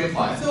do is we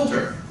apply a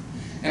filter.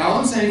 And all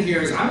I'm saying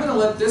here is I'm going to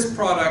let this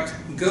product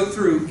go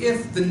through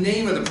if the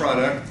name of the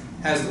product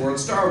has the word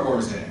Star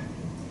Wars in it.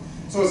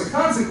 So as a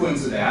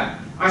consequence of that,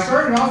 I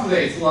started off with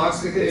a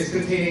flux that is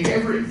containing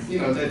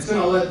that's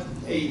going to let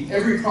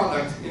every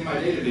product in my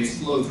database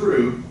flow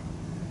through.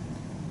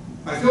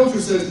 My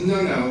filter says,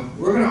 no,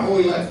 we're going to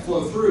only let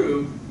flow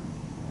through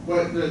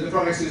what the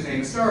products whose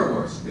name is Star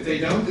Wars. If they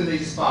don't, then they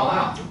just fall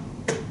out.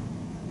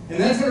 And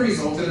that's going to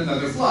result in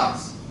another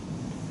flux.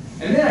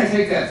 And then I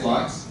take that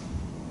flux,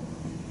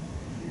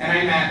 and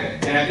I map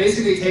it. And I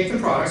basically take the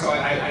product, so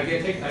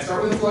I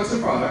start with a flux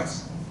of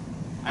products.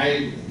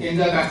 I end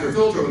up after a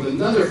filter with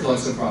another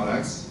flux of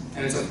products,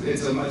 and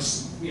it's a much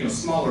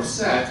smaller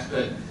set,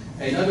 but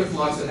another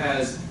flux that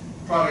has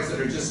products that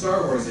are just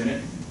Star Wars in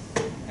it.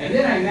 And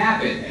then I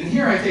map it, and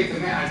here I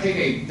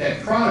take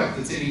that product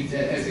that's in each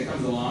as it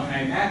comes along, and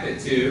I map it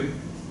to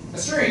a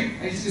string.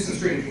 I just do some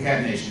string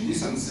concatenation, do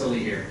something silly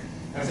here.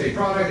 I say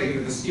product, I give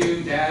it the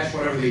SKU, dash,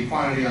 whatever the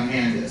quantity on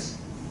hand is.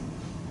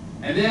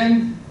 And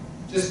then,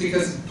 just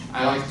because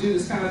I like to do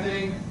this kind of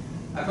thing,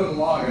 I put a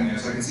log in there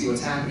so I can see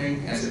what's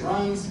happening as it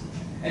runs.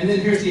 And then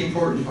here's the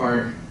important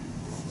part.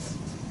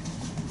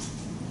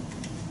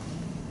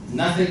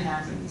 Nothing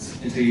happens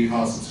until you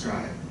call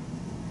subscribe.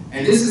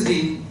 And this is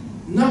the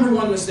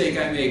 #1 mistake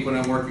I make when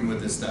I'm working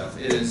with this stuff,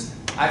 is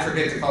I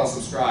forget to call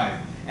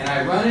subscribe. And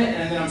I run it,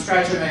 and then I'm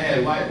scratching my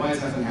head, why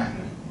is nothing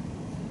happening?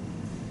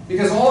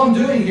 Because all I'm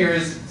doing here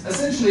is,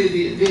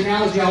 essentially, the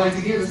analogy I like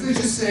to give is,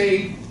 let's just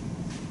say,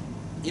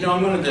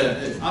 I'm going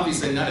to,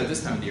 obviously not at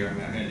this time of year I'm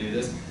not going to do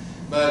this,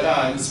 but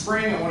in the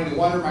spring I wanted to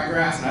water my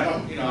grass, and I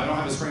don't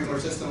have a sprinkler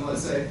system,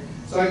 let's say.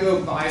 So I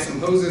go buy some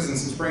hoses and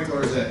some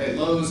sprinklers at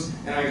Lowe's,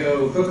 and I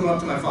go hook them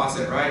up to my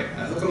faucet, right?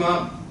 I hook them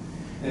up,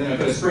 and then I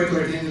put a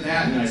sprinkler at the end of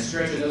that, and then I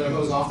stretch another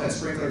hose off that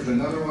sprinkler to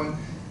another one,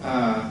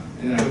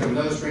 and then I hook up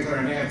another sprinkler,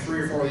 and I may have 3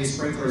 or 4 of these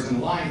sprinklers in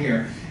the line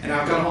here. and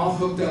I've got them all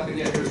hooked up, and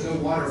yet there's no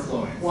water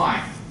flowing.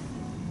 Why?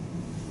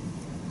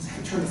 Because I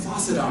haven't turned the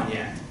faucet on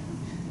yet.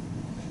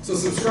 So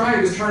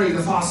subscribe is turning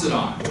the faucet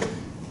on.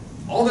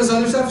 All this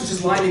other stuff is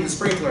just lining the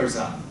sprinklers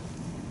up.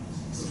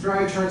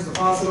 Subscribe turns the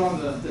faucet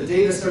on, the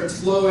data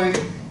starts flowing,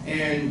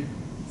 and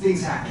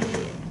things happen.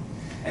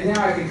 And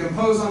now I can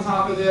compose on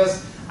top of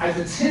this. I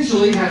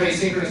potentially have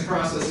asynchronous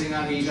processing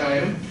on each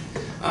item.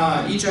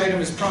 Each item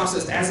is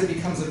processed as it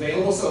becomes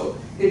available, so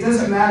it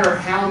doesn't matter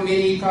how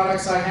many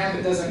products I have.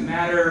 It doesn't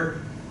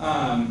matter,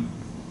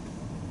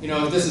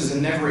 if this is a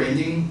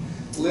never-ending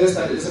list.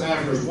 It doesn't matter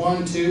if there's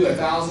 1, 2,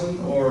 1,000,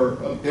 or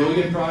a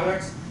billion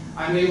products.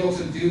 I'm able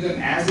to do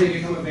them as they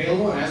become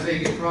available, and as they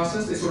get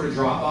processed, they sort of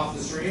drop off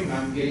the stream, and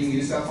I'm getting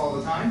new stuff all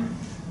the time.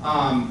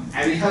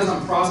 And because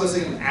I'm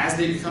processing them as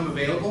they become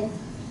available,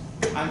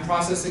 I'm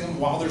processing them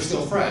while they're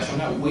still fresh. I'm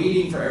not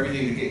waiting for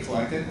everything to get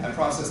collected. I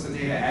process the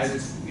data as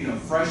it's,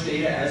 fresh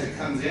data as it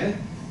comes in.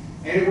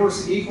 And it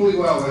works equally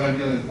well whether I'm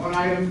dealing with 1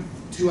 item,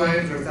 2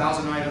 items, or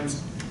 1,000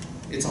 items.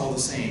 It's all the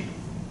same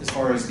as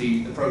far as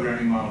the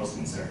programming model is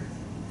concerned.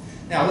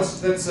 Now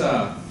let's look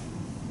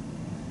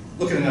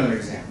at another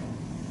example.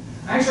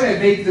 Actually, I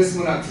baked this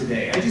one up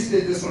today. I just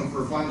did this one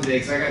for fun today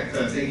because I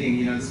got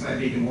thinking, this might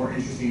make a more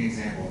interesting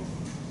example.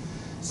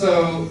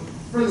 So,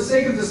 for the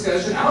sake of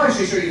discussion, I'll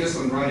actually show you this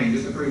one running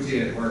just to prove to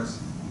you that it works.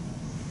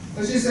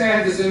 Let's just say I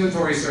have this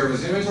inventory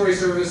service. Inventory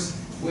service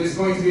is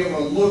going to be able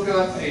to look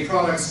up a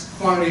product's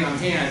quantity on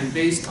hand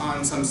based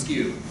on some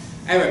SKU.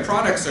 I have a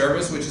product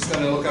service which is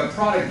going to look up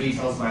product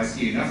details by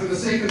SKU. Now, for the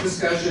sake of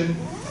discussion,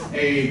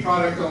 a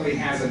product only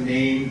has a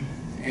name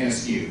and a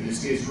SKU.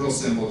 It's real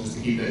simple just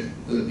to keep it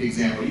the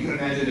example. You can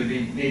imagine there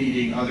maybe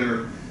being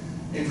other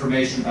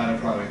information about a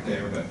product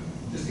there, but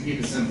just to keep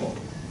it simple.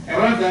 And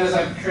what I've done is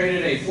I've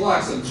created a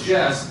flux of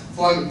just.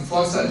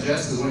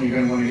 Flux.just is one you're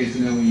going to want to get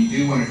to know when you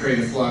do want to create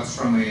a flux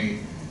from an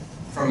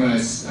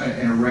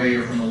array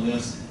or from a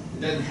list.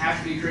 It doesn't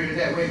have to be created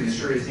that way, but it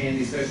sure is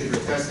handy, especially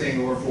for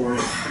testing or for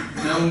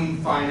known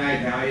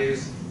finite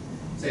values.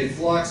 Say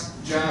flux,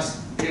 just,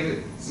 give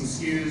it some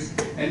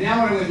SKUs. And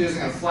now what I'm going to do is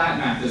I'm going to flat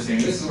map this thing.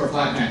 This is where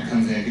flat map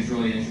comes in. It gets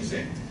really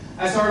interesting.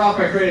 I start off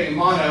by creating a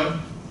mono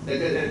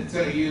that's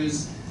going to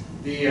use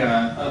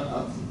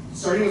the,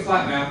 starting with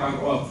flat map,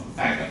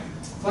 back up.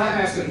 Flat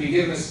map's going to be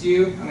given a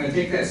SKU. I'm going to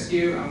take that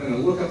SKU, I'm going to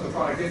look up the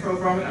product info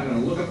from it, I'm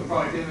going to look up the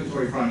product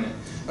inventory from it.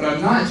 But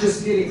I'm not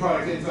just getting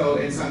product info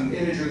in some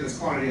integer that's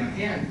quantity on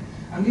hand.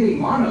 I'm getting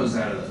monos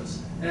out of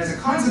those. And as a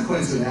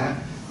consequence of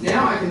that,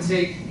 now I can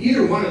take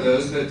either one of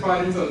those, but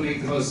prod info would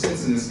make the most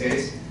sense in this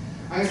case.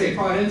 I'm going to take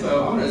prod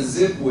info, I'm going to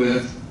zip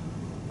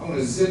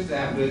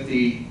that with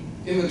the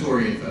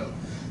inventory info.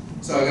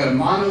 So I've got a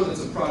mono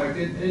that's a product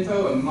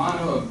info, a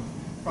mono of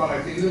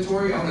product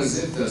inventory. I'm going to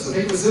zip this. So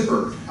take a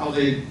zipper, how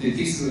the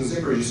pieces of the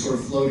zipper just sort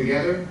of flow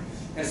together.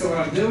 And so what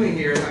I'm doing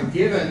here is I'm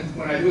given,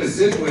 when I do a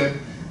zip with,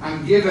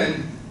 I'm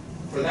given,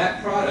 for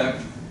that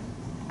product,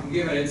 I'm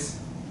given its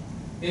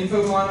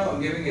info mono,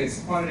 I'm giving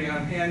its quantity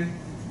on hand,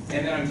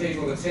 and then I'm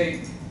able to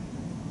take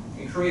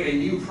and create a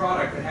new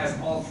product that has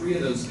all 3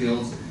 of those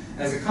fields.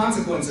 As a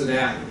consequence of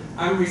that,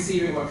 I'm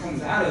receiving what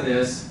comes out of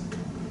this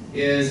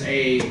is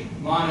a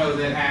mono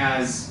that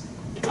has,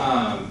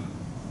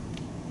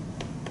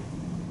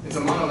 it's a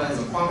mono that has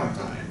a product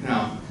on it.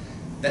 Now,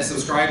 that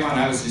subscribe on,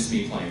 that was just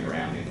me playing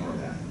around, ignore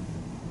that.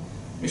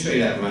 Let me show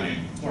you that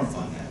running. It's more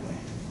fun that way.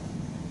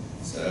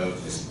 So,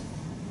 just,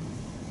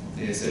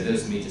 like I said,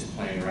 this is me just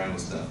playing around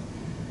with stuff.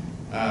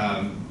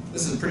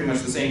 This is pretty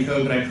much the same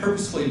code, but I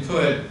purposefully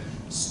put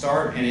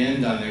start and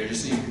end on there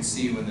just so you can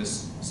see when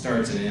this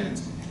starts and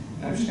ends.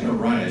 And I'm just going to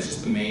run it. It's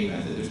just the main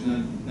method. There's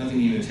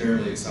nothing even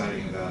terribly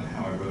exciting about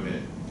how I wrote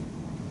it.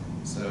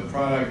 So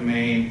product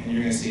main, and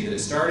you're going to see that it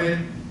started.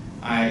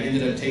 I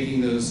ended up taking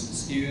those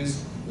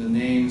SKUs, the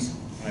names,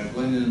 and I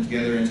blended them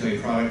together into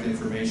a product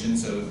information.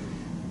 So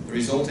the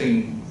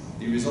resulting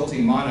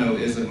mono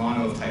is a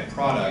mono of type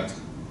product,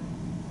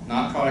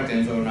 not product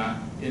info, not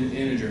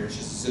integer. It's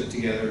just zipped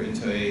together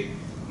into a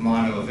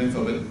mono of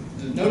info.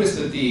 But notice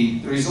that the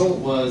result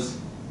was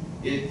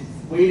it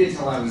waited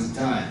till I was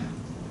done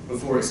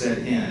before it said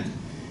end.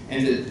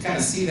 And to kind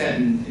of see that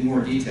in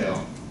more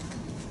detail,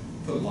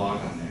 put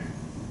log on there.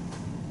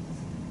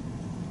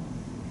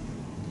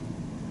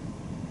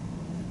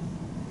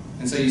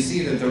 And so you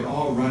see that they're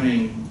all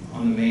running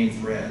on the main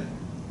thread.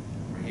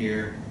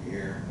 Here,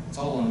 here. It's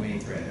all on the main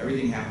thread.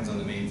 Everything happens on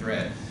the main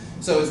thread.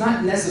 So it's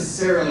not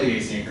necessarily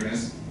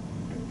asynchronous.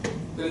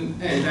 In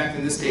fact,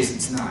 in this case,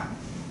 it's not.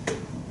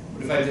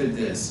 What if I did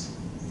this?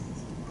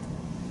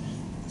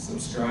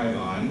 Subscribe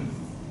on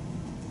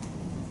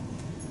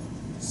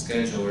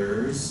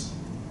schedulers.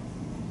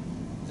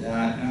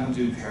 And I'll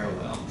do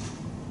parallel.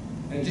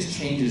 And it just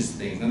changes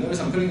things. Now notice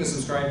I'm putting the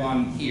subscribe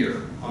on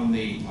here on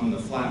the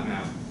flat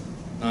map,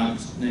 not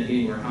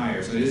anywhere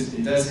higher. So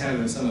it does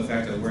have some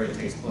effect on where it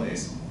takes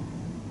place.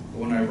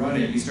 But when I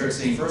run it, you start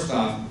seeing, first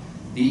off,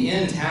 the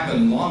end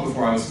happened long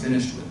before I was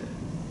finished with it.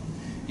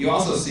 You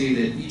also see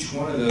that each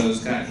one of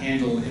those got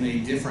handled in a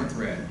different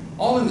thread.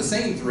 All in the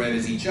same thread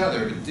as each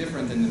other, but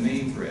different than the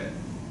main thread.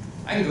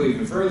 I can go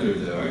even further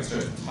though. I can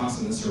start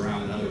tossing this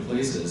around in other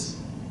places,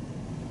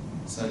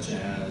 such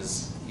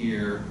as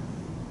here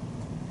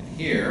and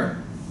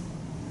here.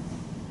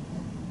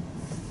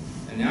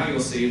 And now you'll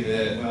see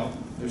that, well,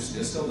 there's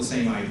still the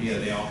same idea.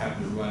 They all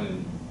happen to run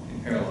in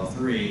parallel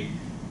 3.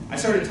 I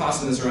started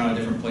tossing this around in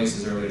different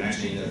places earlier and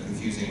actually ended up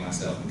confusing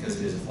myself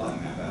because it is a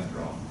flat map after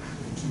all.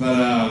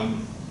 But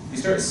you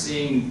start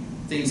seeing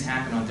things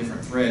happen on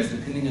different threads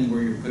depending on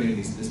where you're putting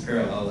this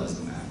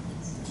parallelism at.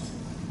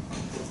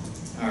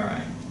 All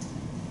right.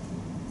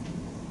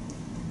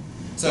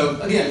 So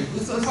again,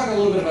 let's talk a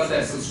little bit about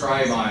that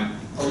subscribe on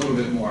a little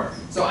bit more.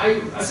 So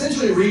I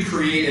essentially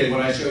recreated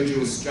what I showed you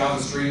with Java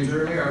streams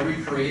earlier. I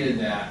recreated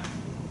that,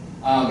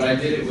 but I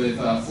did it with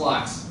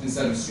flux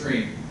instead of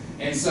stream.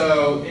 And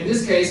so in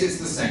this case, it's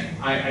the same.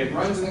 It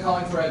runs in the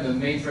calling thread, the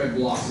main thread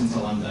blocks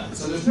until I'm done.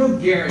 So there's no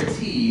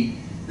guarantee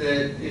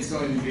that it's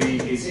going to be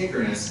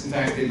asynchronous. In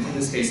fact, in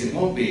this case, it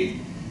won't be.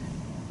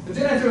 But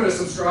then I throw a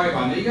subscribe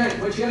on. Now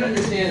what you got to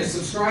understand is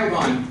subscribe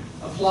on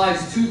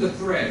applies to the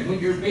thread. When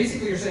you're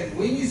saying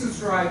when you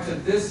subscribe to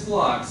this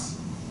flux,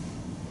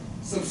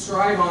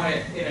 subscribe on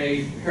it in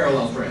a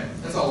parallel thread.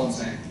 That's all I'm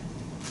saying.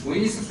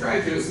 When you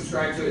subscribe to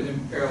it in a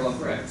parallel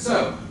thread.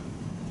 So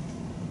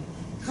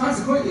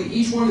consequently,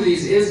 each one of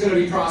these is going to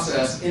be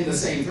processed in the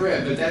same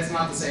thread, but that's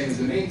not the same as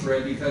the main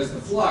thread because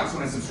the flux,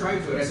 when I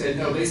subscribed to it, I said,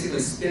 no,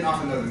 basically spin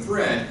off another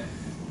thread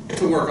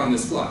to work on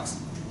this flux.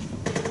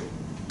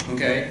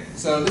 Okay,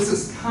 so this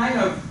is kind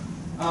of,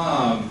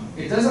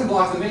 it doesn't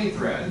block the main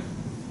thread.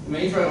 The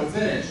main thread will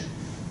finish,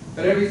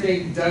 but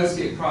everything does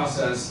get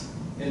processed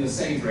in the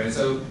same thread.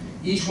 So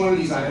each one of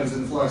these items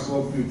in the flux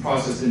will be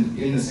processed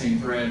in the same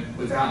thread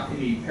without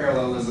any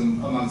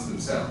parallelism amongst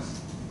themselves.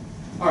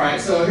 All right,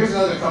 so here's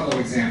another couple of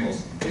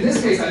examples. In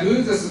this case, I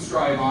moved the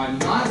subscribe on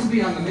not to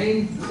be on the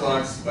main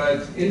flux,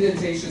 but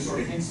indentation sort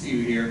of hints to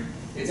you here.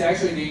 It's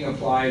actually being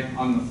applied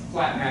on the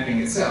flat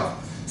mapping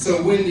itself.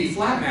 So when the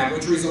flat map,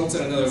 which results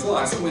in another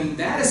flux, when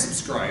that is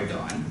subscribed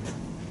on,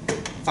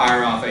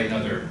 fire off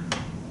another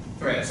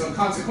thread. So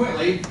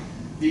consequently,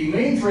 the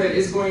main thread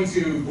is going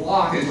to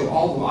block until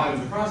all the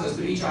items are processed,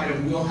 but each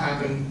item will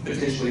happen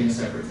potentially in a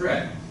separate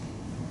thread.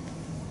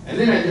 And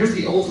then there's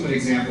the ultimate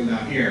example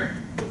down here.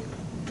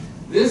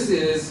 This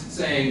is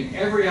saying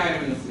every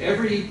item,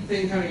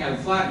 everything coming out of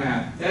the flat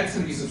map, that's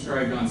going to be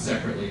subscribed on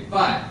separately.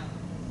 But,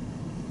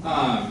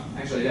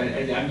 actually,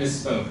 I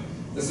misspoke.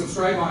 The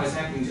subscribe on is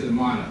happening to the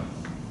mono.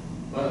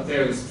 Well, up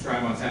there, the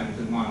subscribe on is happening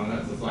to the mono,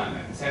 not to the flat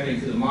map. It's happening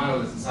to the mono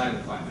that's inside of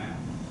the flat map.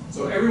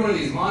 So every one of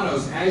these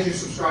monos, as you're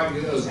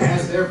subscribing to those,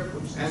 as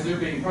they're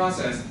being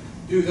processed,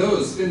 do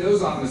those, spin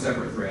those off in a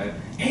separate thread.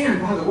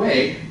 And by the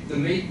way, the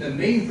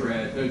main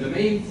thread, the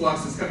main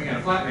flux that's coming out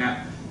of flat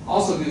map,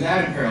 also do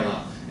that in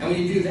parallel. And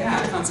when you do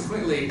that,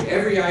 consequently,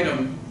 every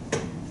item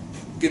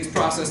gets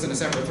processed in a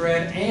separate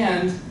thread,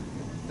 and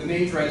the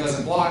main thread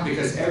doesn't block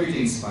because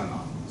everything's spun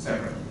off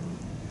separately.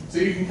 So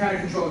you can kind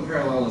of control the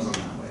parallelism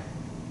that way.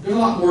 There's a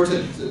lot more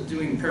to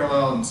doing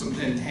parallel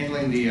and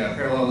handling the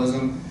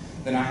parallelism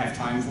than I have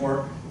time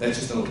for. That's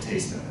just a little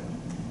taste of it.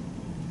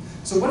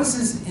 So what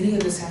does any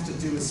of this have to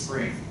do with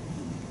Spring?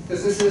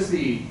 Because this is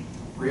the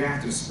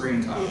Reactive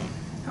Spring talk.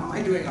 How am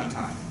I doing on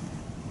time?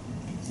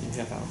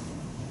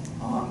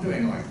 Oh, I'm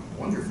doing like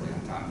wonderfully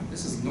on time.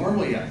 This is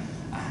normally an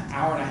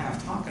hour and a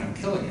half talk, and I'm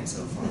killing it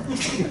so far.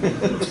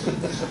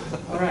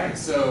 All right,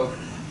 so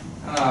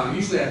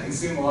usually I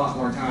consume a lot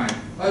more time.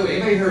 By the way,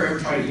 anybody here ever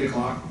try to eat a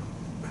clock?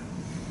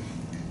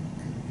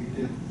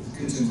 It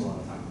consumes a lot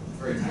of time. It's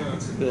very time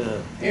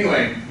consuming.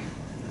 Anyway,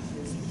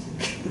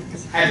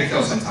 I had to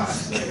kill some time.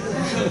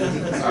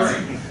 Sorry.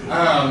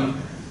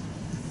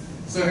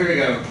 So here we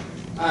go.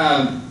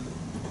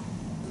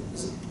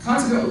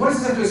 What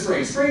does that do with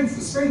Spring?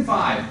 Spring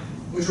 5,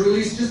 which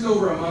released just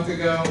over a month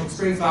ago.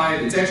 Spring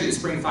 5, it's actually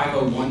Spring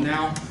 5.01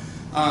 now.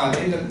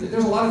 And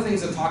there's a lot of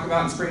things to talk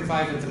about in Spring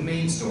 5, but the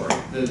main story,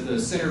 the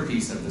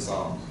centerpiece of this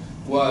all,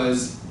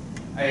 was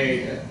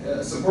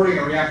supporting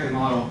a reactive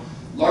model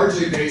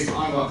largely based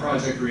on what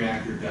Project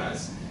Reactor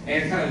does.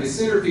 And kind of the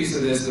centerpiece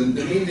of this, the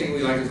main thing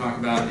we like to talk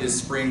about is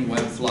Spring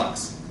Web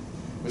Flux,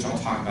 which I'll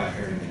talk about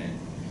here in a minute.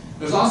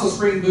 There's also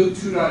Spring Boot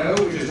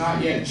 2.0, which is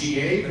not yet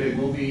GA, but it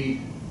will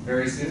be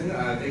very soon.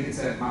 I think it's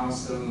at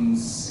milestone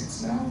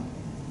 6 now,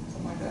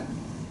 something like that.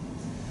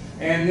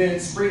 And then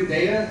Spring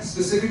Data,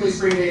 specifically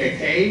Spring Data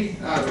K,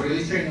 the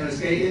release train known as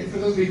K. For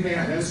those of you who may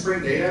not know,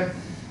 Spring Data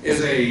is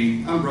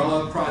an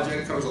umbrella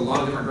project, covers a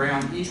lot of different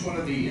ground. Each one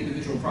of the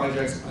individual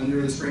projects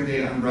under the Spring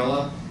Data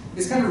umbrella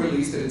is kind of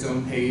released at its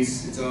own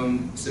pace, its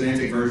own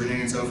semantic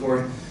versioning and so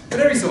forth. But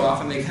every so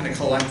often they kind of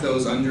collect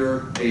those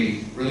under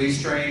a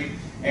release train.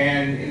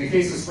 And in the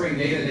case of Spring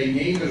Data, they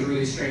name those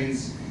release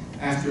trains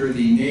after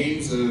the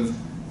names of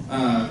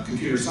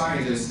computer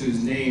scientists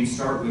whose names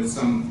start with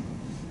some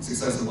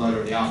successive letter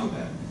of the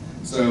alphabet.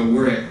 So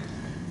we're at,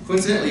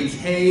 coincidentally,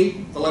 K,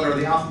 the letter of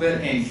the alphabet,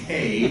 and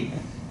K,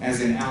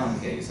 as in Alan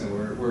K. So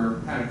we're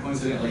kind of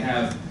coincidentally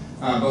have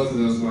both of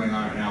those going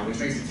on right now, which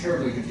makes it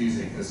terribly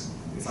confusing because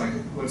it's like,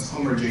 what's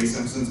Homer J.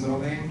 Simpson's middle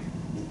name?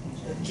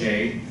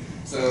 J.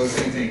 So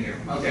same thing here.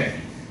 Okay.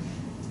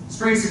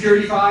 Spring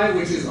Security 5,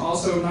 which is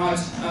also not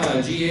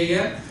GA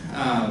yet,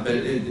 but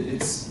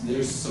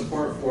there's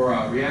support for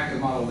a reactive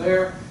model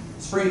there.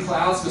 Spring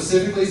Cloud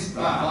specifically,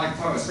 I like to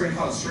talk about Spring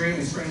Cloud Stream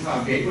and Spring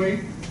Cloud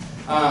Gateway.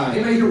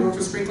 Anybody here worked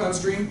with Spring Cloud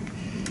Stream?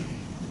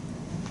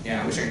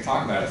 Yeah, I wish I could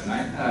talk about it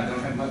tonight. I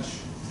don't have much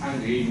time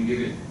to even give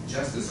it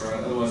justice, or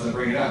otherwise I'll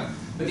bring it up.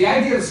 But the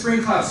idea of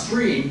Spring Cloud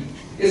Stream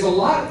is a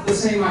lot the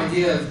same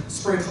idea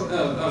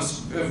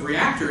of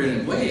Reactor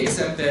in a way,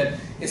 except that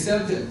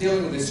instead of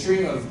dealing with a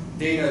stream of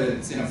data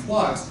that's in a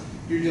flux,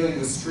 you're dealing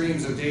with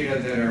streams of data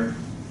that are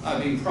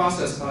being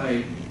processed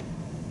by,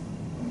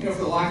 for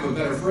the lack of a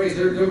better phrase,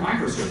 they're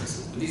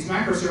microservices. But these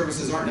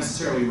microservices aren't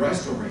necessarily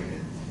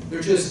REST-oriented.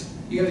 They're just,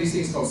 you have these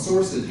things called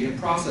sources, you have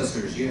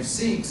processors, you have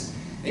sinks,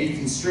 and you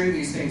can string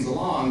these things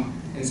along.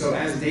 And so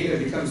as data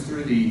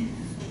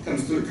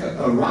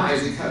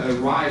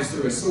arrives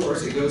through a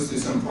source, it goes through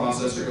some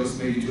processor, goes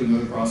maybe to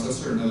another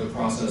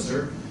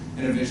processor,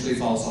 and eventually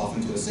falls off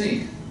into a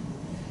sink.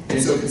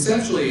 And so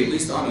conceptually, at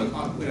least if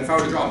I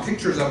were to draw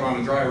pictures up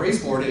on a dry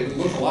erase board, it would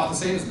look a lot the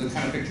same as the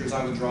kind of pictures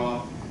I would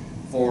draw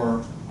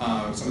for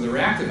some of the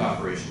reactive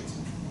operations.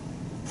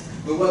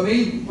 But what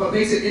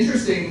makes it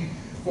interesting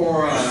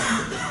for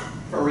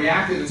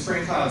reactive and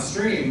Spring Cloud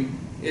Stream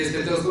is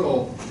that those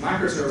little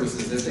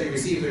microservices, as they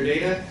receive their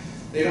data,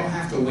 they don't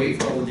have to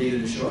wait for all the data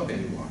to show up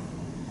anymore.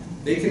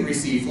 They can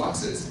receive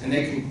fluxes, and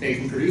they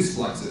can produce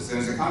fluxes. And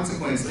as a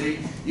consequence,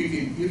 you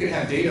can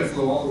have data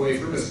flow all the way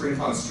through a Spring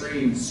Cloud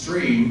stream,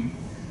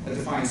 a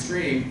defined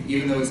stream,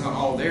 even though it's not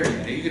all there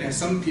yet. You can have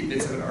some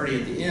bits of it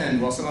already at the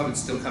end, while some of it's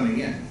still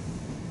coming in.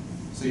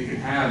 So you can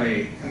have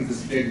kind of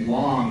this big,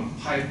 long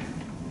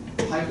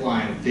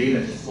pipeline of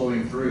data just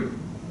flowing through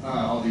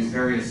all these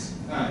various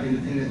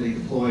independently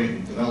deployed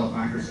and developed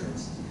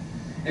microservices.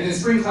 And then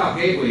Spring Cloud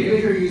Gateway, you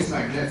ever use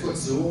like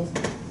Netflix Zool?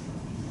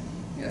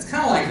 Yeah, it's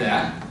kind of like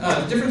that.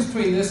 The difference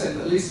between this and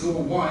at least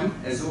Zool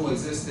 1, as Zool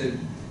existed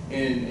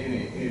in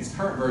its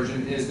current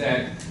version, is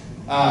that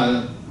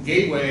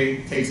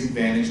Gateway takes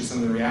advantage of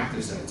some of the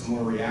reactive stuff. It's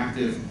more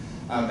reactive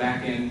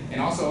backend,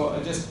 and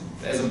also just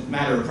as a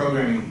matter of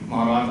programming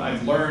model,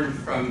 I've learned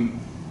from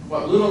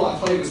what little I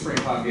played with Spring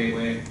Cloud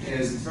Gateway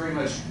is it's very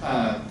much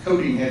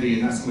coding heavy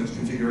and not so much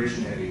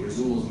configuration heavy, where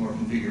Zool is more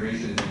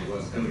configuration than it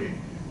was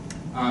coding.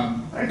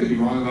 I could be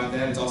wrong about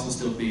that. It's also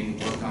still being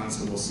worked on,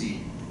 so we'll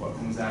see what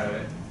comes out of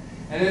it.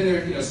 And then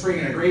there's Spring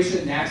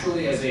integration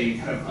naturally as a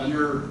kind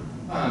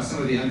of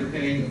some of the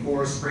underpinning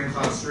for Spring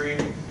Cloud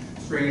Stream.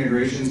 Spring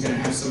integration is going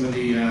to have some of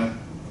the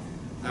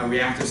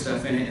reactive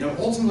stuff in it. And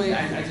ultimately,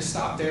 I just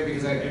stopped there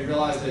because I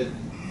realized that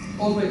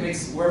ultimately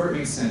wherever it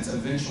makes sense,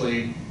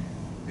 eventually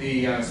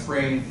the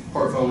Spring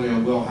portfolio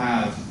will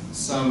have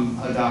some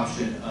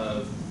adoption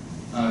of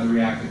the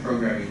reactive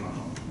programming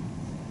model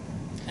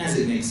as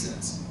it makes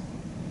sense.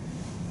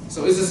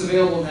 So is this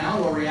available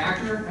now? Well,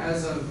 Reactor,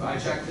 as of I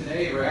checked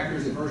today, Reactor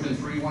is at version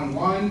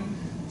 3.1.1.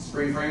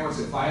 Spring Framework's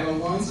at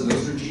 5.01, so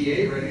those are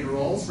GA, ready to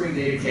roll. Spring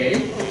Data K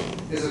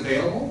is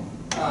available,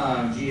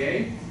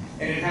 GA.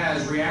 And it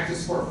has reactive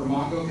support for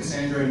Mongo,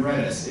 Cassandra, and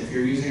Redis. If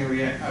you're using a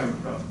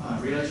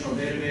relational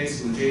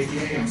database with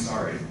JPA, I'm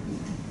sorry.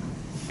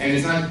 And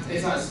it's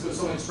not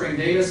so much Spring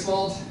Data's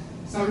fault.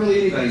 It's not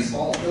really anybody's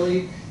fault,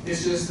 really.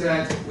 It's just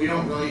that we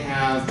don't really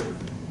have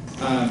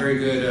very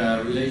good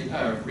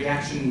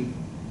reactive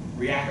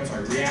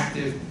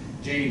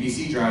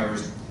JDBC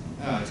drivers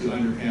to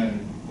underpin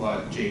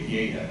what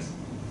JPA does.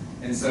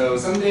 And so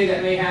someday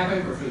that may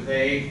happen, or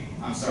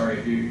I'm sorry,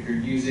 if you're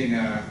using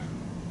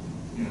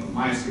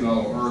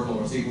MySQL or Oracle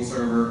or SQL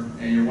Server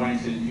and you're wanting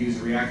to use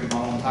a reactive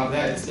model on top of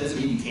that, it doesn't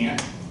mean you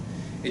can't.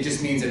 It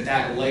just means that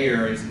that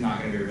layer is not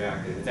going to be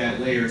reactive. At that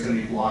layer, it's going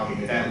to be blocking.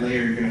 At that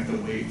layer, you're going to have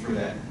to wait for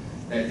that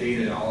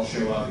data to all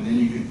show up, and then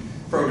you can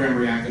program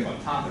reactive on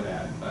top of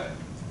that. But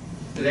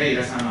today,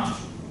 that's not an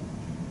option.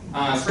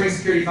 Spring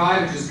Security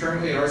 5, which is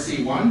currently at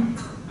RC1,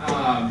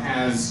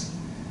 has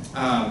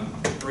a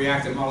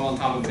reactive model on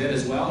top of it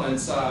as well, and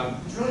it's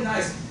really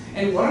nice.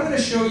 And what I'm going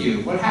to show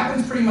you, what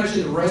happens pretty much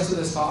in the rest of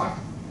this talk,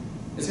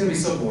 is going to be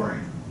so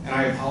boring, and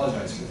I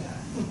apologize for that.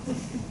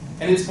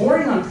 And it's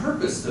boring on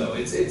purpose, though.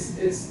 It's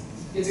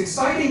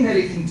exciting that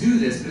it can do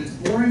this, but it's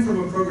boring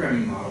from a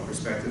programming model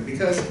perspective,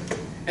 because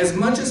as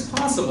much as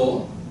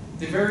possible,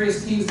 the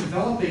various teams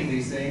developing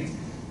these things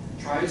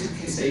try to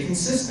stay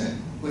consistent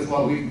with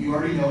what you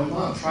already know and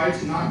love. Try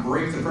to not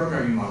break the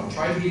programming model.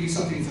 Try to give you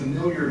something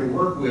familiar to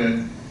work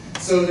with,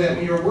 so that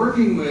when you're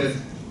working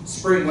with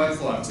Spring Web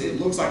Flux, it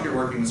looks like you're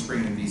working with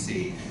Spring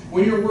MVC.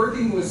 When you're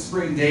working with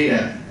Spring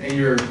Data and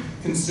you're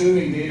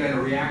consuming data in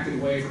a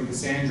reactive way from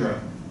Cassandra,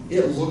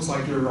 it looks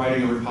like you're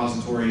writing a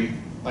repository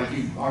like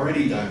you've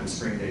already done with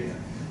Spring Data.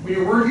 When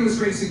you're working with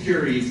Spring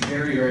Security, it's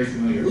very, very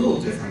familiar. A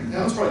little different.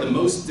 That was probably the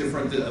most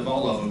different of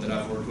all of them that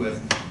I've worked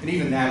with, and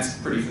even that's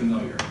pretty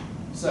familiar.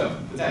 So,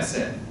 with that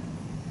said,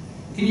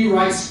 can you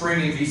write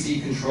Spring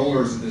MVC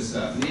controllers with this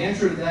stuff? And the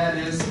answer to that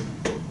is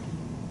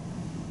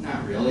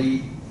not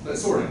really, but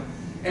sort of.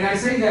 And I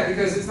say that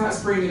because it's not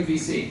Spring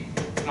MVC.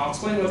 And I'll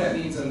explain what that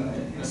means in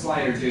a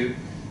slide or two.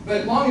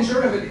 But long and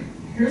short of it,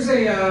 here's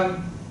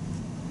a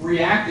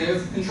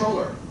reactive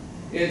controller.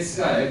 It's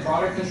a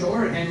product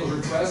controller. It handles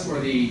requests where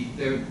the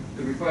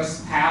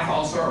request path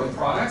all start with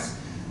products.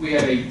 We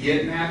have a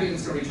get mapping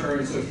that's going to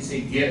return, so if you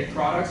say get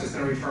products, it's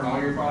going to return all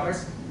your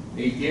products.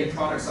 A get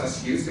product slash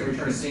SKU is going to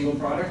return a single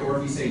product, or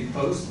if you say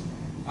post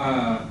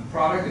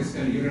product,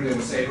 you're going to be able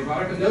to save a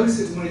product. But notice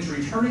that when it's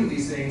returning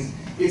these things,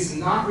 it's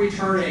not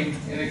returning,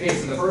 in the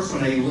case of the first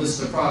one, a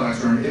list of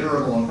products or an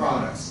iterable of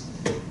products.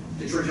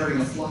 It's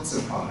returning a flux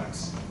of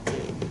products.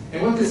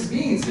 And what this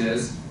means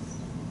is,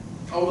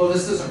 although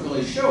this doesn't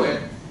really show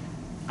it,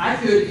 I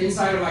could,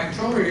 inside of my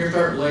controller here,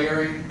 start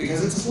layering,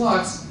 because it's a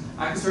flux,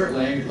 I can start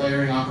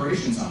layering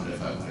operations on it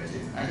if I wanted to.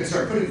 I can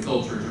start putting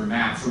filters or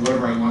maps or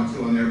whatever I want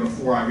to in there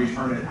before I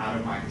return it out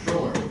of my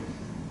controller.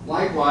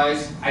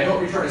 Likewise, I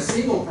don't return a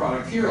single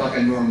product here like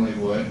I normally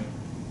would.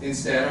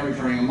 Instead, I'm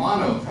returning a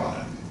mono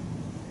product.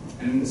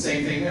 And the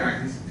same thing there, I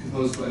can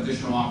compose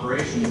additional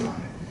operations on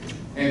it.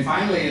 And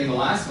finally, in the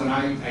last one,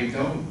 I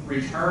don't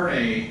return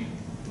a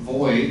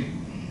void,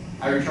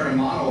 I return a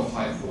model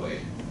type void,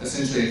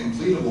 essentially a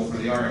completable for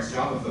the RX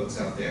Java folks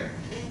out there.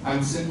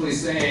 I'm simply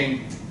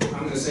saying, I'm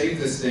going to save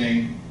this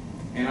thing,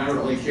 and I don't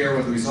really care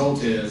what the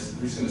result is. I'm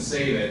just going to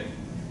save it,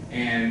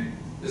 and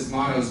this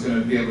mono is going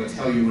to be able to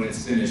tell you when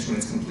it's finished, when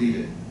it's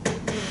completed.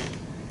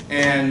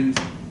 And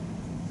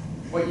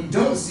what you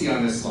don't see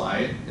on this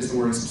slide is the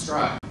word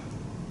subscribe.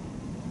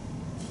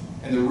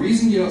 And the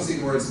reason you don't see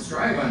the word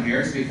subscribe on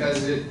here is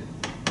because it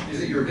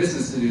isn't your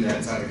business to do that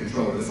inside a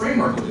controller. The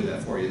framework will do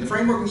that for you. The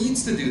framework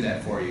needs to do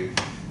that for you,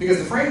 because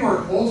the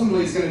framework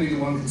ultimately is going to be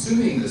the one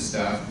consuming this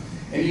stuff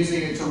and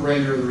using it to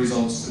render the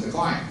results to the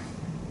client.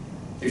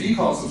 If you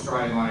call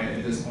subscribe on it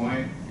at this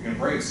point, you're going to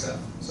break stuff.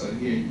 So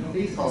you don't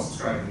need to call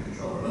subscribe in the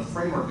controller. Let the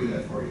framework do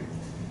that for you.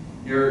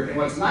 And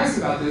what's nice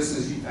about this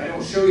is I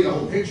don't show you the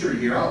whole picture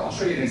here. I'll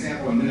show you an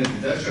example in a minute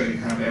that does show you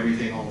kind of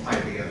everything all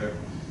tied together.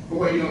 But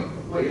what you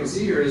don't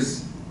see here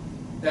is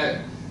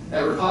that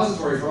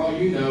repository, for all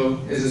you know,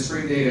 is a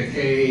Spring Data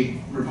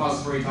K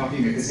repository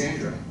talking to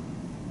Cassandra.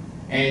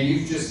 And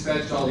you've just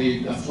fetched all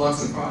the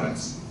flux of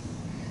products.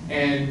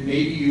 And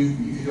maybe you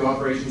could do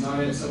operations on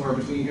it somewhere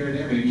between here and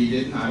there. Maybe you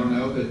didn't, I don't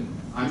know, but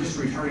I'm just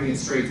returning it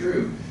straight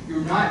through.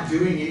 You're not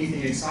doing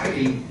anything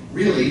exciting,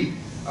 really,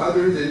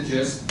 other than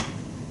just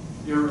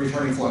you're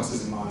returning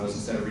fluxes and monos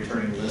instead of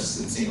returning lists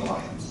and single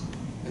items.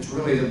 It's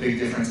really the big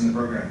difference in the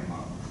programming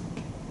model.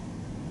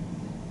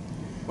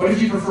 What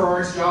if you prefer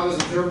RX Java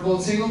as observable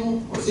and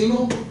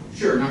single?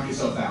 Sure, knock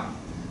yourself out.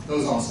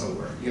 Those also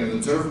work. You have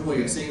observable,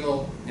 you have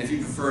single, and if you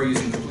prefer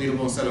using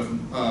completable instead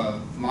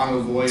of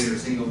mono void or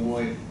single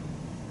void,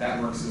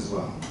 that works as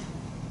well.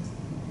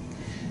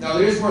 Now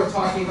it is worth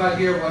talking about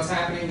here what's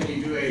happening when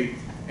you do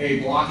a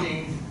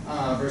blocking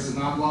versus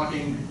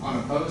non-blocking on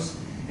a post.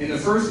 In the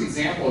first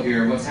example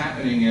here, what's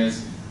happening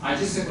is I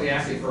just simply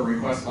ask it for a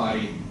request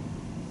body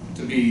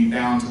to be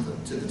bound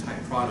to the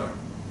type product.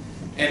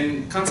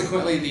 And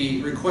consequently,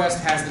 the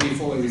request has to be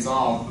fully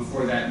resolved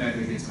before that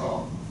method gets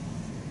called.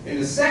 In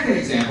the second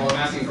example, I'm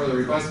asking for the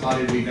request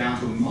body to be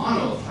bound to a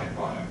mono type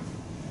product.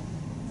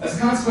 As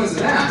a consequence of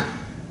that,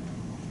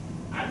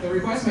 the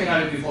request may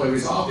not even be fully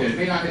resolved yet. It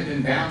may not have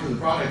been bound to the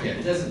product yet.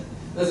 It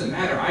doesn't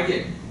matter.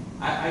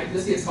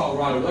 This gets called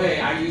right away.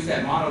 I use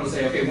that mono to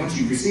say, okay, once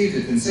you've received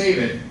it, then save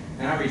it,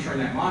 and I return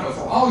that mono.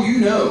 For all you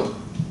know,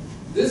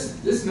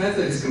 this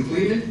method is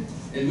completed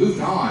and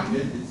moved on.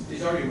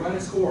 It's already run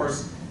its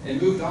course and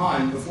moved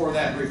on before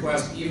that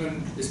request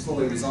even is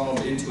fully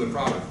resolved into a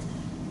product.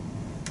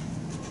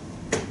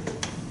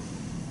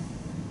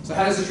 So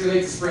how does this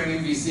relate to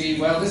Spring MVC?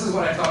 Well, this is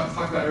what I talked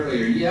about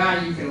earlier.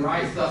 Yeah, you can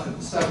write stuff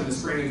in the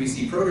Spring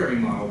MVC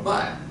programming model,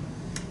 but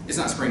it's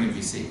not Spring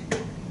MVC.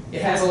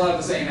 It has a lot of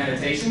the same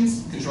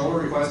annotations: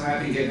 controller, request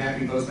mapping, get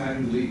mapping, post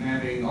mapping, delete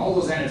mapping, all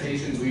those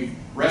annotations,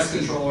 REST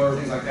controller,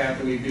 things like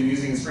that we've been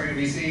using in Spring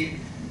MVC,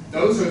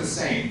 those are the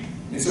same.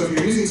 And so if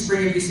you're using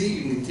Spring MVC,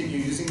 you can continue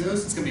using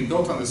those. It's going to be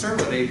built on the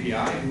servlet API,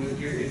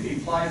 and it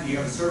implies you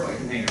have a servlet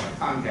container like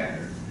Tomcat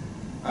or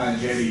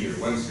Jetty or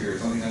WebSphere or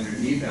something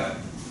underneath that,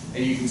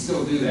 and you can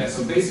still do that.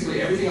 So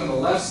basically everything on the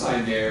left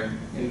side there,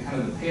 in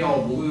kind of the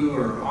pale blue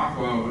or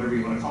aqua or whatever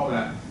you want to call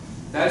that,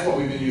 that's what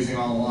we've been using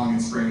all along in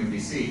Spring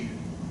MVC.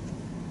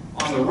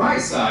 On the right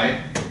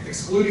side,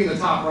 excluding the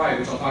top right,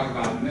 which I'll talk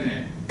about in a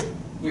minute,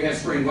 we have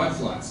Spring Web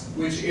Flux,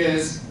 which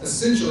is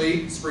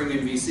essentially Spring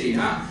MVC.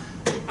 Now,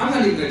 I'm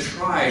not even going to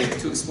try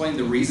to explain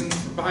the reasons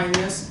behind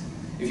this.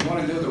 If you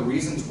want to know the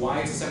reasons why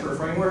it's a separate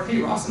framework,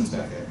 hey, Rawson's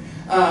back there.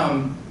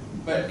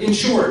 But in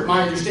short,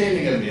 my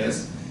understanding of it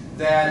is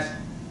that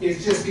it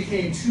just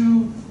became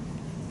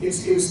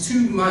it was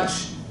too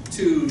much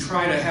to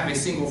try to have a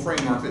single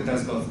framework that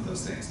does both of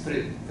those things, put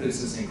it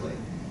succinctly.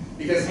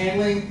 Because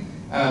handling,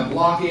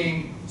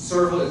 blocking,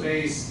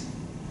 servlet-based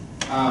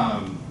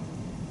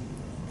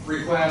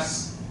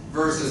requests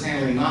versus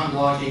handling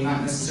non-blocking,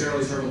 not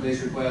necessarily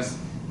servlet-based requests,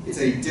 it's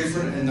a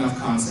different enough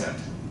concept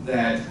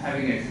that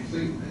having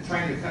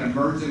trying to kind of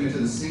merge them into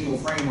the single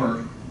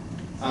framework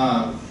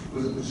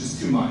was just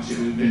too much. It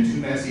would have been too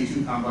messy,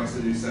 too complex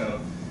to do so.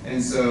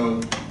 And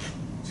so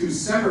two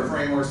separate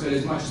frameworks, but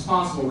as much as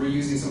possible, we're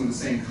using some of the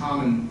same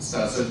common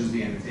stuff, such as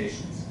the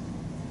annotations.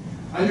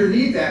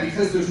 Underneath that,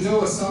 because there's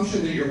no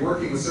assumption that you're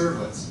working with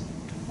servlets,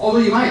 although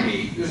you might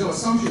be, there's no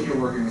assumption you're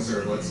working with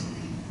servlets,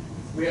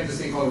 we have this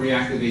thing called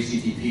Reactive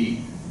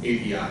HTTP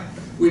API,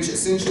 which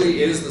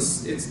essentially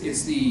is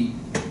it's the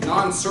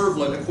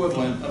non-servlet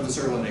equivalent of the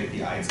servlet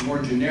API. It's a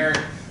more generic,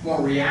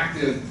 more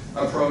reactive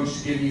approach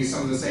to giving you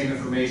some of the same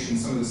information,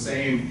 some of the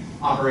same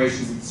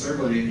operations that the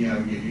servlet API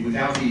would give you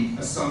without the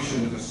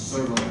assumption that there's a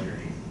servlet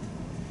underneath.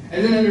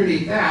 And then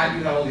underneath that,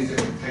 you have all these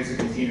different types of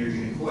containers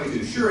you can deploy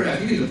to. Sure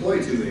enough, you can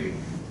deploy to a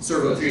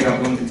servlet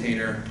 3.1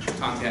 container,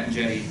 Tomcat and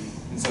Jetty,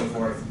 and so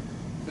forth,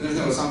 but there's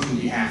no assumption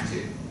that you have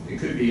to. It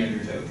could be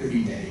Undertow, it could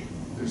be Netty.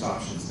 There's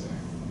options there.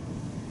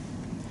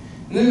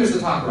 And then there's the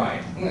top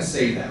right. I'm going to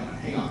save that one.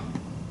 Hang on.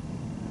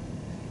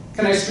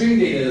 Can I stream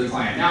data to the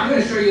client? Now I'm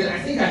going to show you, I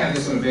think I have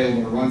this one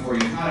available to run for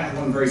you. If not, I have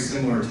one very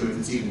similar to it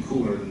that's even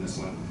cooler than this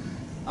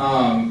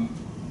one.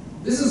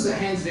 This is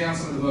hands down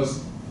some of the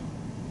most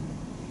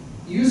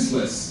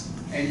useless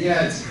and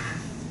yet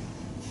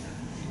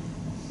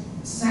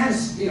I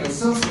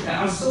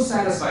was so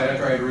satisfied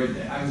after I read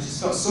that. I just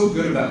felt so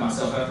good about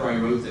myself after I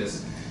wrote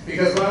this.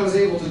 Because what I was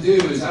able to do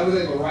is I was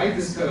able to write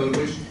this code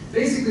which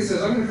basically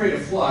says I'm going to create a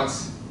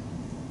flux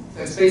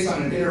that's based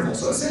on an interval.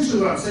 So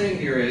essentially what I'm saying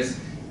here is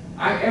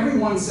every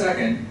 1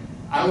 second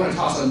I want to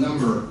toss a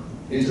number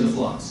into the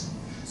flux.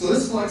 So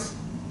this flux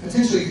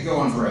potentially could go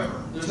on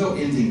forever. There's no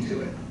ending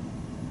to it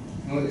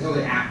until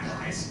the app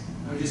dies.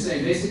 I'm just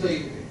saying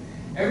basically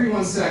every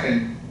 1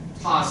 second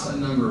toss a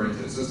number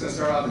into it. So it's going to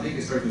start off, I think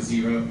it starts with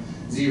 0,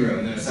 0,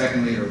 and then a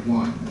second later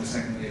 1, and a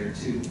second later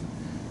 2,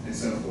 and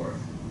so forth.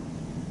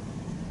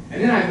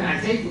 And then I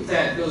take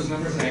those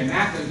numbers and I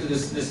map them to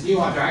this new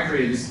object I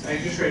created. I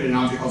just created an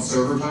object called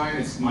server time.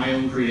 It's my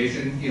own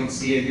creation. You don't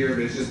see it here, but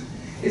it's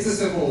a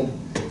simple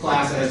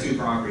class that has two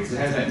properties. It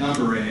has that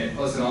number in it,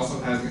 plus it also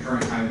has the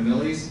current time in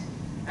millis.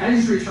 And I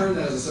just returned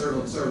that as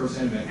a server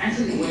sentiment.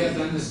 Actually, the way I've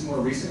done this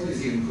more recently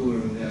is even cooler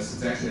than this.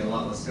 It's actually a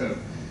lot less code.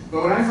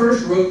 But when I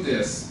first wrote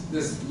this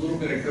little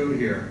bit of code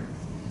here,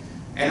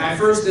 and I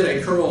first did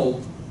a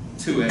curl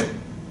to it,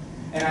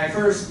 and I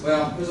first,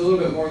 well, there's a little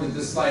bit more that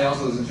this slide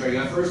also doesn't show you.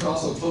 I first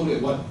also told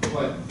it what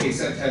the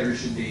accept header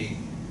should be.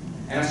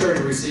 And I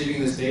started receiving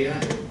this data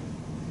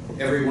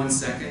every 1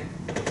 second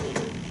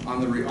on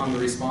the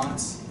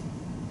response.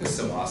 It's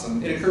so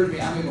awesome. It occurred to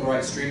me I'm able to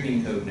write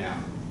streaming code now.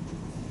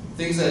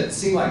 Things that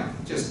seem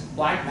like just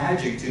black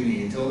magic to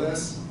me until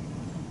this,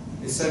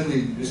 it's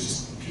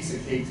just a piece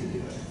of cake to do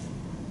it.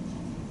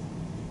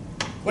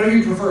 What if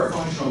you prefer a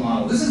functional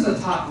model? This is the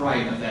top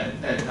right of that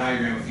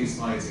diagram a few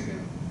slides ago.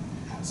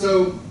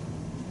 So,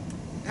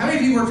 how many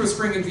of you worked with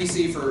Spring and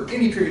VC for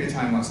any period of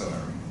time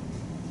whatsoever?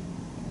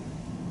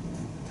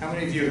 How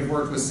many of you have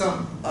worked with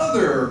some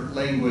other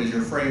language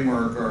or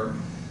framework or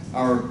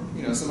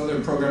some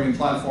other programming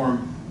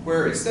platform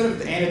where instead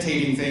of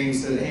annotating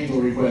things to handle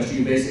a request,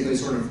 you basically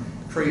sort of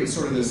create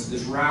sort of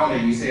this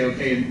routing. You say,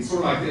 okay, it's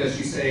sort of like this.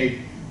 You say,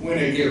 when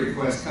a GET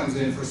request comes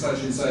in for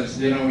such and such,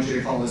 then I want you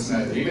to call this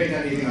method. Anybody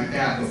done anything like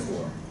that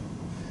before?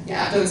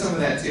 Yeah, I've done some of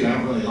that too. I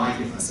don't really like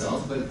it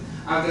myself, but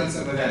I've done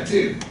some of that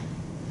too.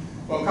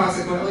 Well,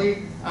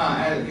 consequently,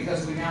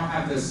 because we now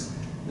have this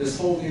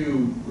whole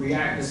new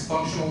this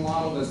functional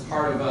model that's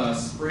part of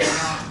Spring,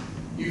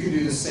 you can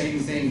do the same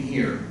thing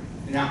here.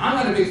 Now, I'm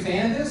not a big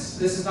fan of this.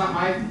 This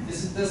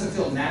doesn't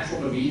feel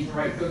natural to me to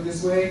write code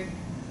this way,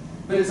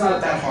 but it's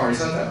not that hard.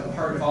 It's not that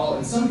hard to follow,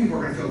 and some people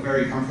are going to feel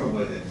very comfortable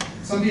with it.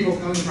 Some people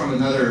coming from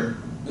another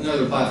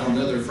platform,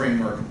 another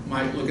framework,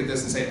 might look at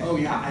this and say, oh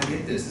yeah, I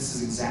get this. This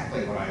is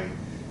exactly what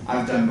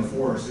I've done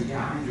before. So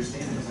yeah, I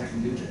understand this. I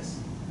can do this.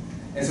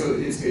 And so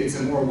it's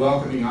a more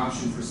welcoming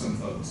option for some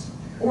folks.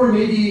 Or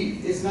maybe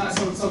it's not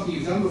something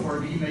you've done before,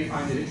 but you may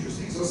find it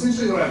interesting. So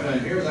essentially what I've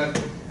done here is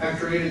I've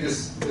created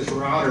this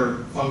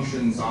router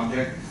functions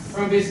object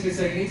where I'm basically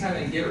saying anytime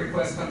a GET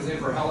request comes in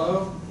for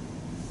hello,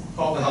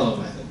 call the hello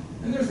method.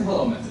 And there's the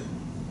hello method.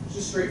 It's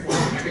just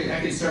straightforward. I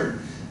could start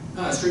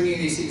stringing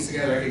these things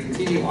together. I could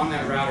continue on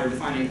that router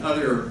defining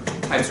other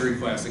types of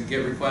requests, a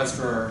GET request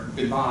for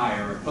goodbye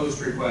or a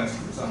post request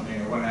for something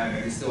or what have you.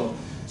 I can still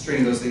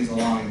string those things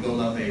along and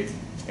build up a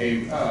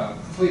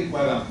complete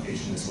web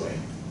application this way.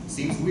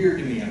 Seems weird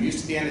to me. I'm used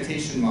to the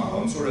annotation model.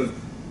 I'm sort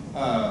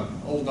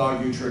of old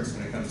dog new tricks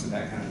when it comes to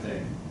that kind of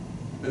thing.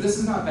 But this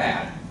is not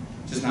bad.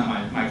 Just not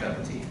my cup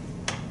of tea.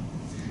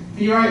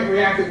 Can you write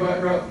reactive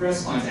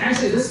REST clients?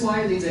 Actually, this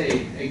slide needs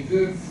a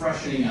good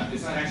freshening up.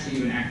 It's not actually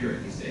even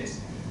accurate these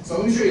days. So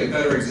let me show you a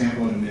better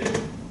example in a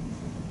minute.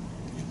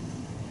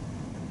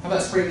 How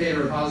about Spring Data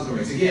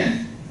repositories?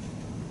 Again,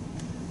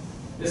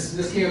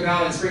 this came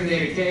about in Spring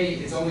Data K.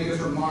 It's only good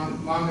for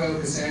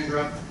Mongo,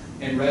 Cassandra,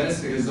 and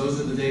Redis because those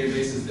are the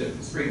databases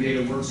that Spring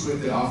Data works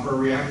with that offer a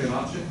reactive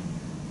option.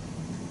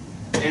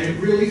 And it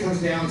really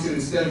comes down to,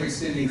 instead of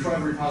extending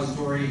CRUD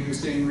repository, you're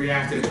extending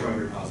reactive CRUD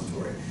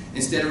repository.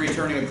 Instead of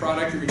returning a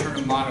product, you return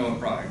a mono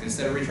product.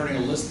 Instead of returning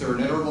a list or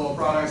an interval of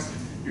products,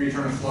 you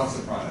return a flux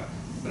of product.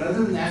 But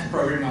other than that, the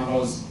program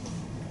model is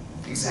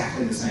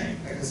exactly the same.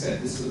 Like I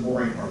said, this is the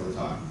boring part of the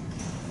talk.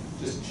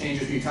 Just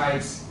change a few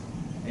types,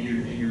 and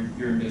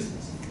you're in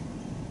business.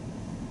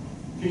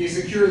 Can you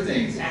secure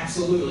things?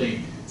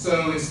 Absolutely.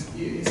 So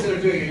instead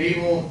of doing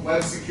enable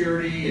web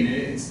security, and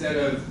instead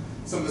of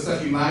some of the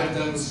stuff you might have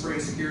done with Spring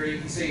Security,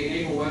 you say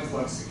enable web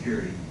flux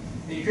security.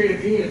 And you create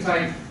a media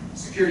type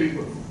security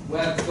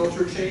web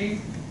filter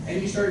chain,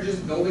 and you start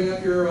just building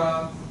up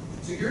your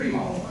security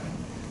model.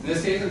 In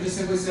this case, I'm just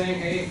simply saying,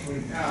 hey,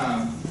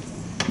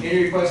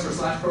 any request for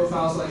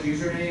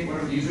 /profile/username,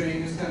 whatever the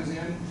username is comes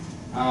in,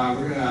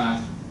 we're going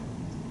to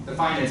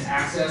define its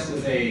access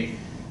with a,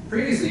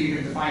 previously you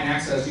could define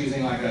access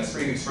using like a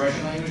string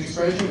expression language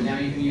expression, and now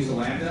you can use a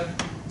lambda.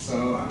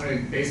 So I'm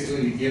going to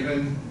basically be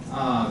given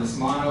this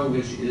mono,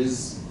 which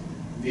is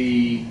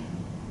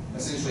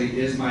essentially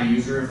is my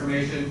user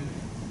information,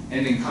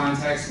 and then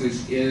context,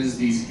 which is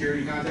the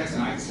security context,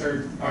 and I can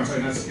start, oh,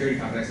 sorry, not security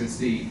context, it's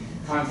the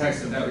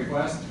context of that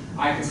request.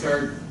 I can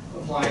start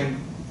applying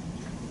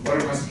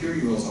whatever my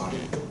security rules on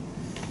it,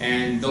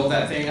 and build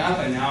that thing up,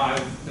 and now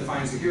I've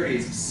defined security.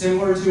 It's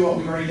similar to what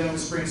we've already done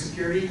with Spring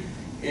Security.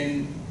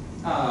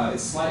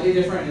 It's slightly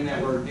different in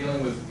that we're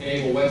dealing with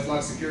enable web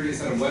flux security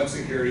instead of web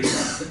security.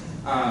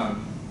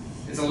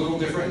 It's a little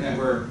different in that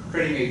we're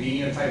creating a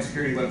VNA type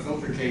security web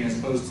filter chain as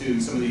opposed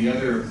to some of the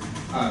other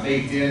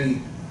baked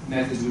in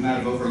methods we might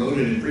have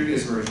overloaded in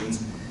previous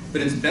versions.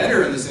 But it's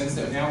better in the sense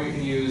that now we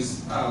can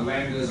use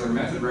lambdas or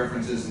method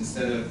references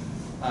instead of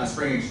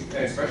Spring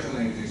expression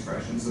language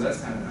expressions, so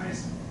that's kind of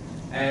nice.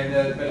 And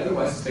but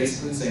otherwise, it's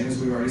basically the same as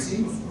we've already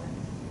seen before.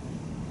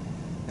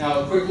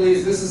 Now, quickly,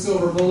 is this a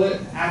silver bullet?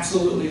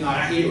 Absolutely not.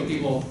 I hate when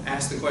people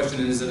ask the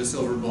question, is it a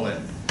silver bullet?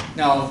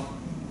 Now,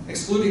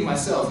 excluding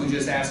myself, who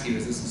just asked you,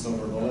 is this a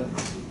silver bullet?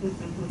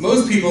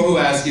 Most people who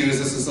ask you, is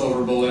this a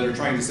silver bullet, are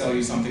trying to sell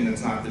you something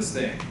that's not this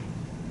thing.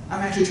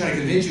 I'm actually trying to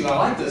convince you I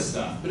like this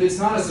stuff, but it's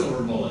not a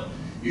silver bullet.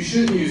 You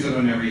shouldn't use it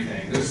on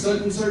everything. There's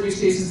certain use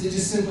cases that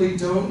just simply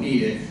don't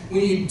need it.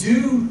 When you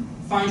do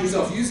find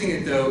yourself using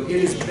it, though, it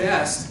is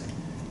best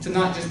to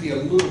not just be a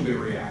little bit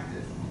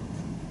reactive.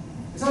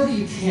 It's not that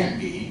you can't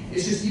be,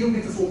 it's just you don't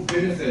get the full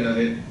benefit of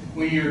it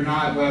when you're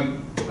not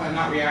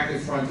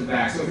reactive front to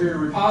back. So if your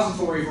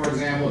repository, for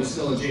example, is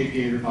still a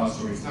JPA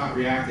repository, it's not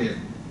reactive,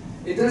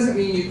 it doesn't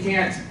mean you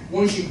can't,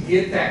 once you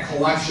get that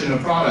collection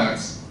of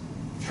products,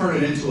 turn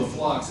it into a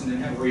flux and then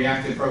have a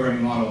reactive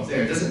programming model up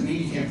there. It doesn't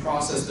mean you can't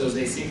process those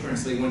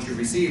asynchronously once you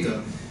receive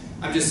them.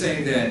 I'm just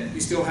saying that you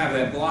still have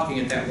that blocking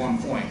at that one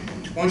point.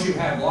 Once you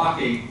have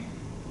blocking,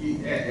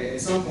 at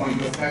some point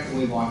you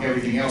effectively block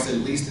everything else, at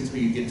least until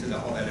you get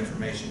to all that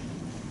information.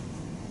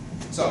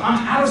 So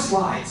I'm out of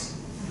slides,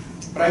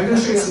 but I'm going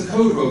to show you some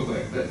code real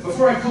quick. But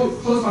before I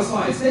close my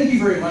slides, thank you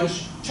very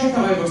much. Check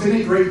out my books. They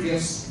make great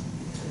gifts.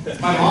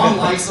 My mom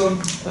likes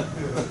them.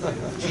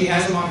 She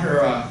has them on her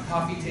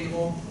coffee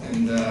table,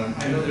 and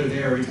I know they're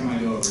there every time I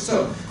go over.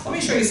 So let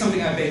me show you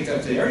something I baked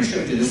up today. I already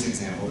showed you this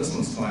example. This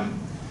one's fun.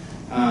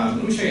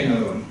 Let me show you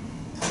another one.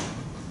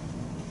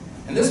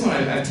 And this one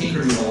I've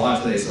tinkered with a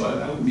lot today, so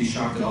I wouldn't be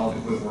shocked at all if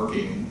it quit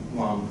working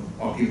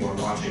while people are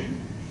watching.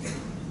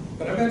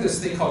 But I've got this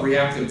thing called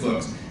Reactive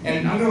Books.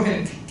 And I'll go ahead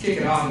and kick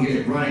it off and get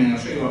it running, and I'll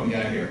show you what we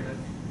got here.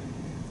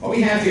 What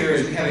we have here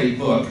is we have a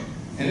book,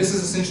 and this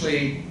is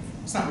essentially,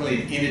 it's not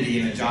really an entity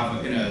in a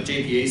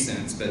JPA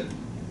sense, but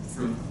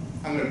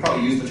I'm going to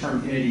probably use the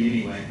term entity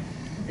anyway.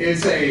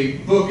 It's a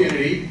book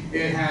entity.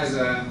 It has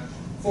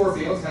 4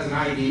 fields. It has an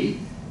ID,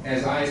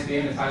 has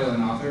ISBN, a title,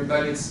 and author,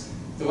 but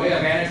the way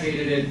I've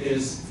annotated it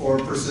is for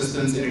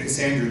persistence in a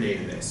Cassandra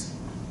database.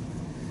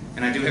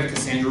 And I do have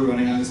Cassandra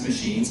running on this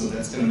machine, so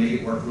that's going to make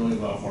it work really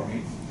well for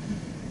me.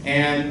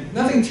 And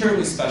nothing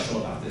terribly special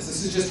about this.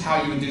 This is just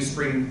how you would do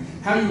Spring,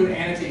 how you would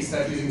annotate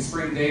stuff using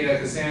Spring Data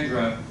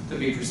Cassandra to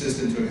be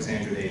persistent to a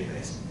Cassandra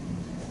database.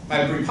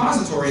 My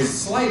repository is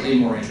slightly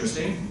more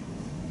interesting,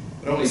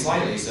 but only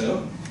slightly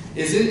so.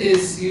 It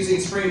is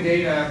using Spring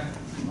Data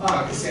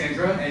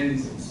Cassandra, and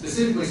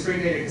specifically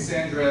Spring Data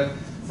Cassandra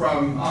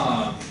from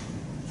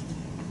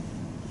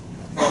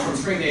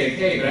Spring Data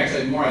K, but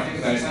actually the more I think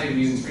about it, it's not even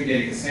using Spring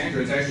Data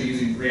Cassandra, it's actually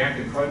using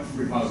Reactive CRUD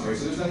repository,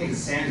 so there's nothing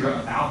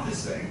Cassandra about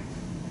this thing.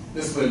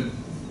 This would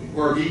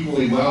work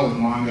equally well with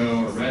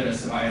Mongo or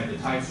Redis if I had the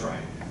types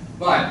right.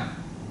 But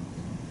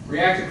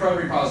Reactive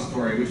CRUD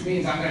repository, which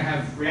means I'm going to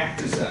have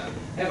reactive stuff.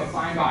 I have a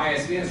find by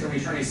ISBN that's going to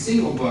return a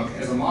single book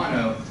as a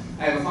mono.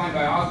 I have a find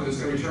by author that's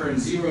going to return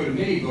 0 to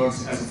many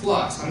books as a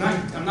flux. I'm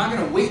not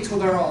going to wait till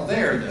they're all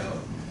there though.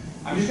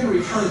 I'm just going to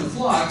return the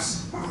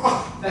flux.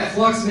 That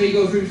flux may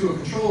go through to a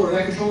controller,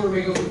 that controller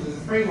may go through to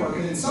the framework,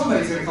 and then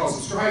somebody's going to call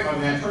subscribe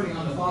on that, turning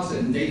on the faucet,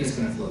 and data's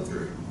going to flow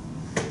through.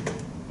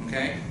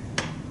 Okay?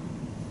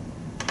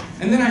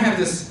 And then I have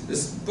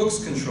this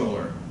books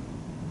controller.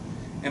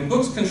 And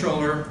books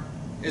controller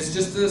is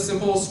just a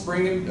simple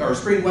Spring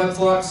Web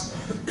Flux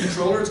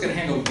controller. It's going to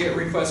handle GET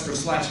requests for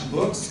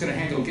 /books. It's going to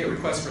handle GET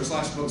requests for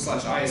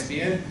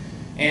 /book/ISBN.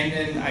 And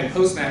then I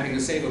post mapping to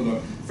save a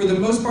book. For the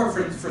most part,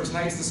 for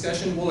tonight's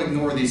discussion, we'll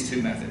ignore these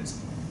 2 methods.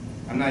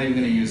 I'm not even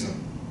going to use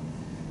them.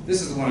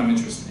 This is the one I'm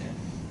interested in.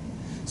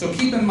 So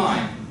keep in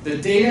mind, the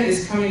data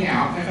is coming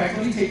out. In fact,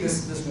 let me take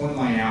this one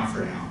line out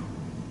for now.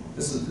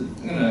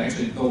 I'm going to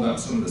actually build up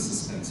some of the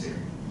suspense here.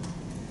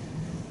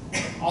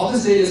 All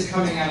this data is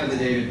coming out of the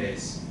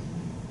database.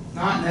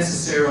 Not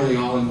necessarily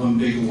all in one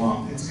big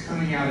lump. It's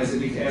coming out as the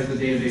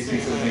database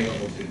makes it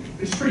available to me,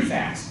 which is pretty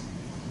fast.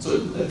 So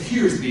it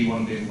appears to be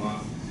one big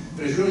lump,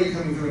 but it's really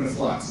coming through in a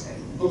flux.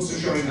 Books are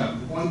showing up.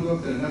 One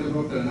book, then another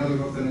book, then another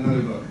book, then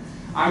another book.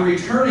 I'm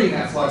returning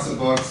that flux of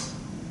books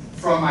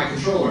from my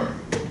controller.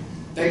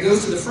 That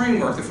goes to the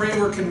framework. The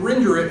framework can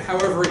render it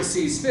however it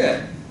sees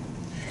fit.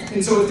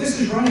 And so if this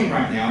is running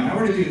right now, and I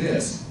were to do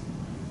this,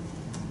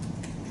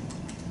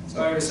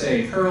 so I were to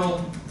say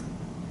curl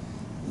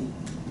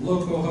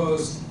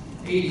localhost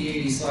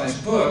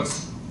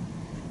 8080/books,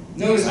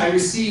 notice I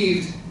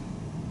received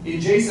in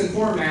JSON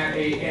format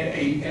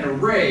an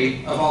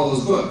array of all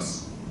those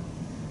books.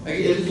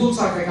 It looks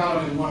like I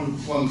got them in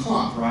one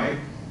clump, right?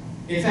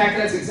 In fact,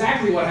 that's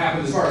exactly what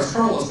happened as far as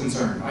curl is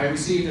concerned. I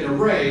received an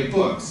array of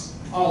books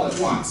all at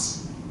once.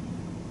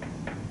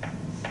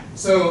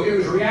 So it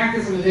was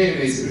reactive from the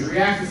database, it was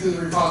reactive through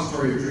the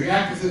repository, it was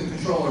reactive through the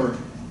controller,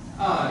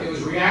 it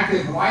was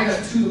reactive right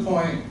up to the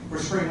point where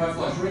Spring Web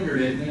Flux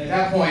rendered it, and at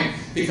that point,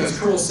 because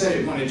curl said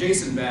it wanted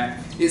JSON back,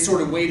 it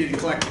sort of waited and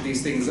collected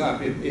these things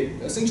up.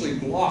 It essentially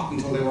blocked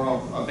until they were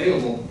all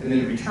available, and then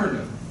it returned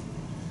them.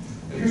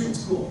 But here's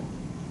what's cool.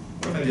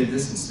 What if I did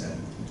this instead?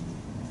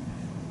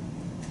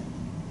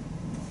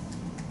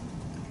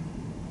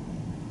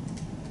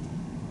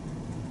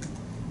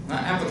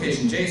 Not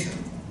application JSON,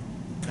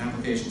 but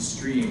application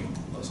stream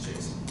plus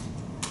JSON.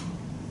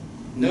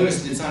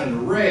 Notice it's not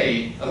an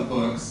array of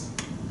books,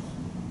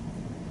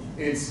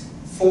 it's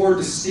 4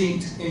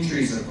 distinct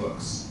entries of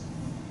books,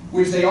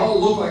 which they all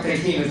look like they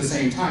came at the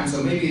same time,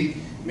 so maybe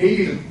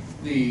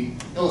the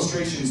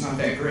illustration is not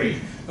that great.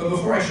 But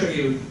before I show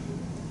you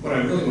what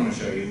I really want to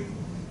show you,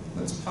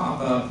 let's pop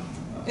up.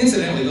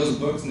 Incidentally, those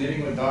books,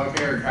 Knitting with Dog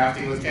Hair and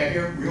Crafting with Cat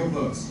Hair, real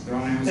books. They're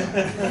on Amazon.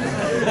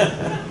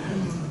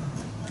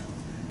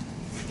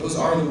 Those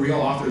are the real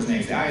authors'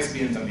 names. The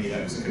ISBNs I made up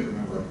because I couldn't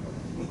remember.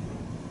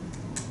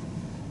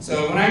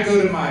 So when I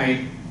go to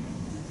my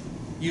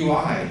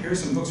UI,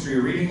 here's some books for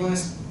your reading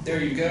list.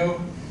 There you go.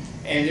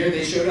 And there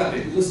they showed up.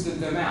 It listed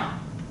them out.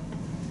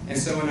 And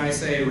so when I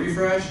say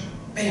refresh,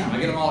 bam, I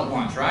get them all at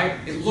once, right?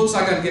 It looks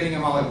like I'm getting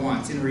them all at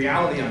once. In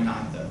reality, I'm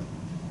not, though.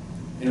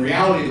 In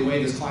reality, the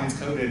way this client's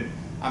coded,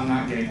 I'm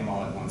not getting them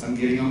all at once. I'm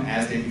getting them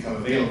as they become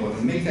available. And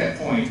to make that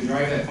point, to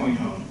drive that point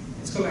home,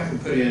 let's go back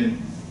and put in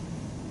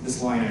this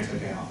line I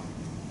took out.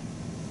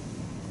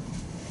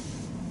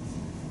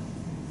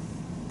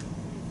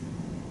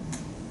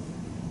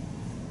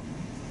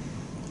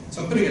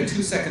 So I'm putting a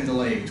 2-second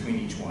delay between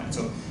each one.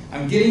 So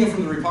I'm getting them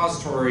from the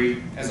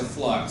repository as a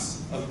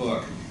flux of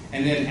book,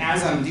 and then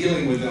as I'm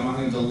dealing with them, I'm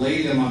going to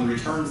delay them on the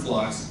return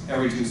flux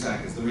every 2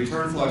 seconds. The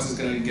return flux is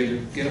going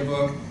to get a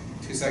book,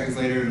 2 seconds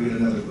later do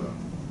another book.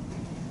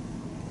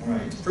 All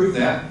right, to prove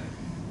that,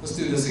 let's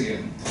do this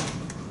again.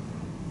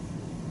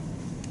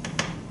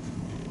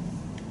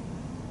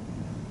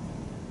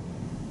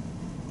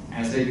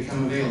 As they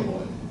become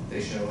available,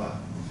 they show up.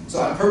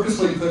 So I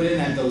purposely put in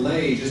that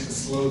delay just to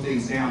slow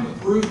things down, to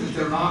prove that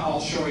they're not all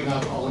showing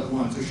up all at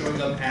once. They're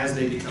showing up as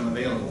they become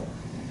available.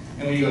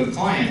 And when you go to the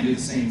client, do the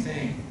same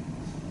thing.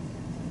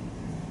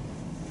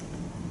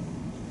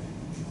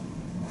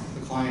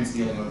 The client's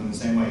dealing with them the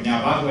same way.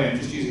 Now, by the way, I'm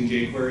just using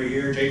jQuery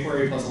here.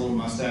 jQuery plus a little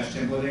mustache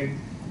templating.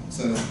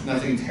 So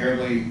nothing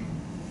terribly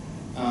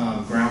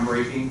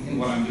groundbreaking in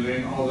what I'm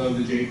doing, although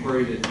the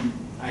jQuery that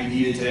I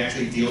needed to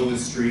actually deal with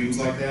streams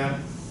like that,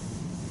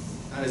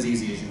 not as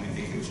easy as you might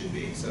think it should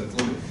be. So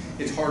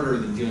it's harder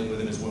than dealing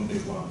with it as one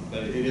big lump,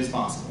 but it is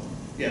possible.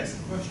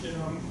 Yes? Question,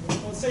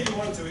 let's say you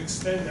wanted to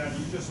extend that,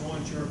 you just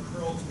want your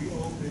curl to be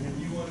open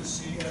and you want to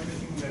see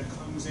everything that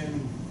comes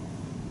in.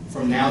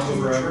 From now to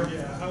forever?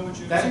 Yeah, how would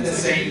you? That's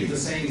the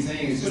same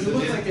thing. It's just but it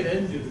looked like it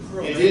ended, the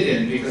curl. It did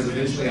end because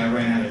eventually I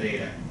ran out of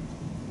data.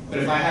 But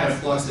if I had a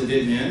flux that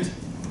didn't end?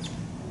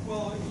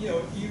 Well, you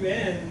know, you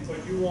end,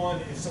 but you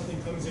want, if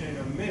something comes in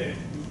a minute,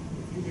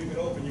 if you leave it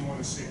open, you want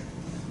to see it.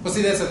 Well,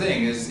 see, that's the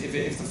thing, is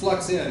if the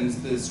flux ends,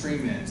 the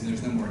stream ends, and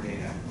there's no more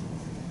data.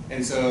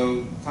 And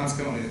so,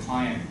 consequently, the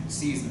client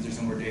sees that there's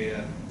no more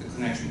data, the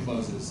connection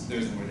closes,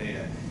 there's no more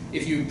data.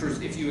 If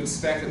you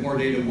expect that more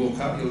data will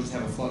come, you'll just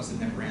have a flux that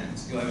never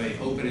ends. You'll have an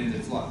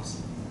open-ended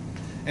flux.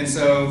 And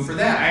so, for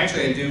that,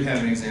 I do have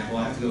an example.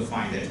 I have to go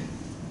find it.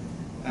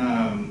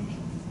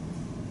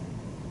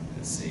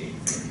 Let's see.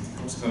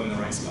 Let's go in the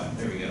right spot.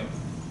 There we go.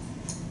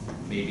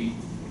 Maybe.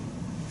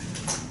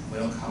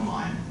 Well, come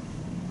on.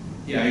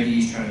 The IDE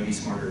is trying to be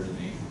smarter than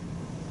me.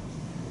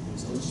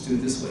 So let's just do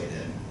it this way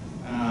then.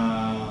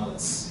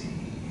 Let's see.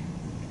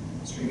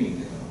 Streaming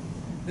demo.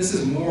 This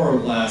is more or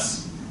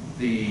less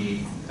the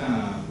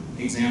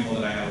example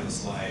that I have on the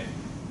slide.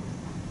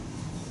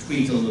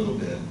 Tweaked a little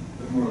bit,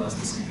 but more or less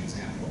the same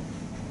example.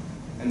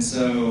 And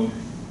so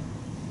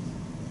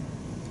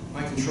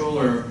my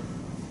controller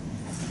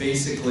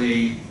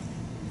basically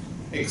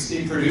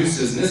it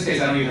produces, in this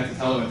case I don't even have to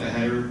tell it what the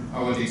header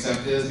or what the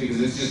accept is,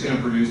 because it's just going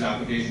to produce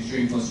application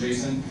string plus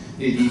JSON.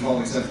 The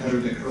default accept header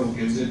that curl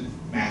gives it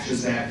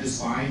matches that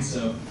just fine,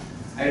 so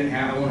I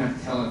won't have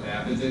to tell it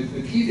that. But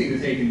the key thing to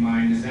take in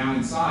mind is down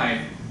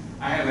inside,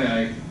 I have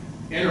an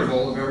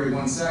interval of every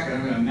 1 second.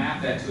 I'm going to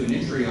map that to an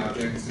entry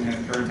object. It's going to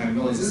have the current time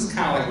of millis. This is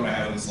kind of like what I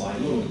have on the slide, a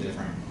little bit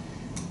different.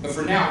 But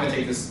for now, I'm going to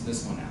take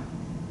this one out.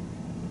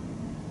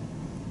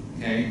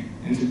 Okay,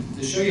 and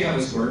to show you how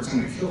this works,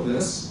 I'm going to kill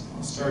this.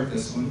 I'll start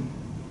this one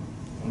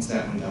once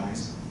that one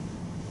dies.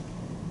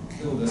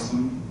 Kill this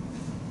one.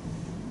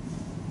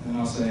 And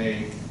I'll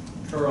say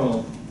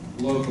curl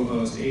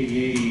localhost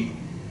 8080,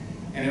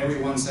 and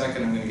every 1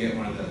 second I'm going to get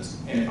one of those.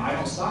 And if I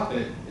don't stop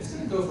it, it's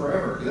going to go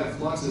forever, because that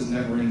flux is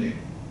never ending.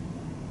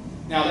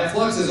 Now that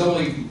flux is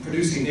only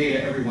producing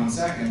data every 1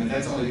 second, but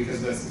that's only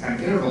because that's the kind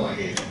of interval I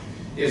gave it.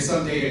 If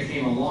some data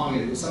came along,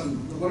 it was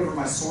whatever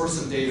my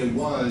source of data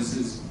was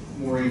is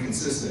more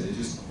inconsistent. It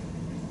just,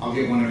 I'll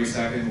get one every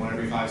second, one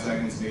every 5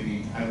 seconds,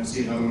 maybe I don't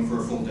see another one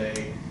for a full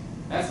day.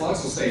 That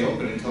flux will stay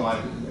open until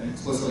I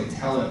explicitly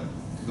tell it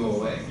to go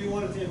away. If you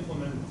wanted to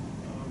implement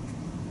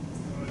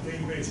a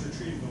database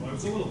retrieval, I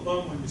was a little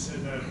bummed when you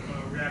said that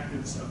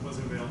reactive stuff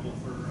wasn't available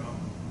for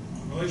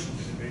relation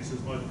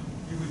databases, but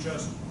you would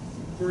just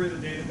query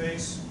the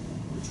database,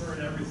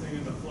 return everything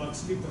in the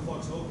flux, keep the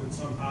flux open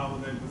somehow,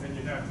 but then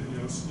you'd have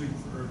to sleep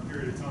for a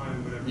period of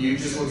time, whatever. You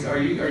just look, are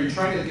you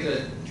trying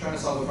to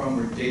solve a problem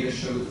where data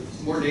shows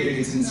more data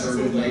gets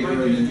inserted later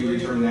and then you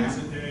return that?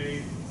 A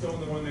day, don't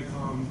know when they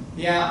come.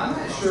 Yeah, I'm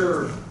not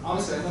sure.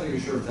 Honestly, I'm not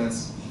even sure if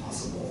that's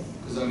possible.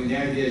 Because I mean, the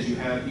idea is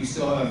you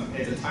still have,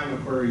 at the time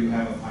of query, you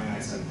have a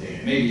finite set of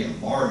data, maybe a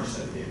large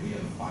set of data. We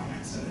have a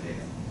finite set of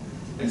data,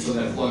 and so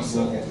that flux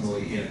will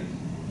ultimately end.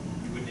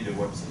 You would need a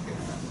WebSocket.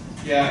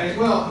 Yeah,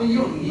 well, I mean, you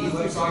don't need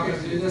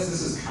WebSocket to do this.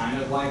 This is kind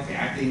of like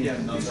acting,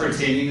 it's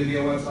pretending to be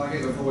a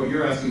WebSocket, but for what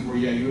you're asking for,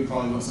 yeah, you would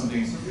probably want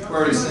something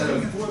where instead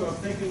of... I'm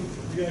thinking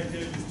the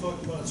idea you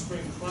talked about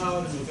Spring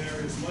Cloud and the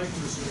various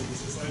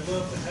microservices. I'd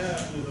love to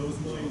have those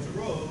millions of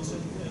rows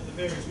and the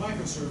various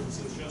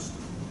microservices, just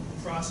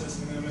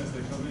processing them as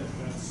they come in.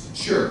 That's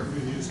sure,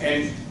 really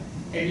useful.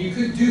 and you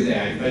could do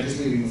that by just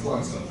leaving the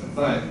flux open,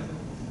 but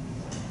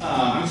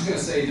I'm just going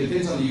to say it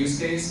depends on the use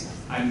case.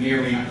 I may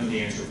or may not know the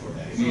answer for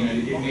that. It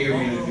may or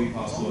may not be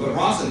possible, but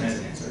Rawson has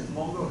an answer.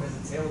 Mongo has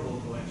a tailable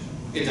collection.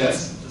 It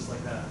does? Just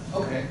like that.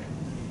 Okay. It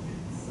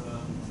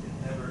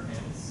never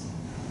ends.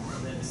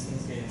 And then as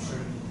things get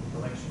inserted in the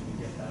collection,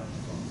 you get that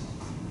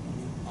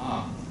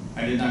response.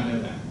 I did not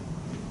know that.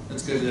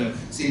 That's good to know.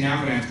 See, now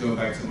I'm going to have to go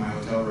back to my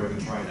hotel room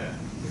and try that.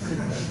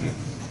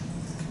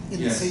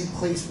 In the same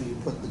place where you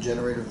put the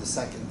generator of the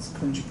seconds,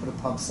 couldn't you put a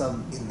pub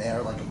sub in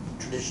there, like a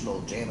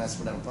traditional JMS,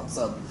 whatever pub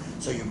sub,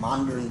 so you're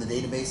monitoring the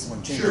database and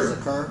when changes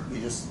occur,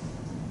 you just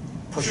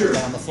push it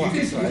down the flux,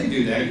 you could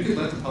do that. You could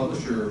let the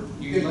publisher,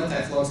 you could let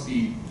that flux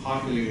be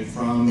populated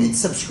from... It's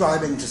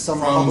subscribing to some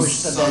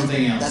published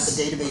something event else.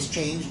 that the database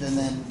changed and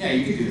then... Yeah,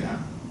 you could do that.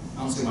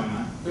 I don't see why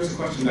not. There's a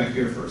question back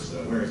here first,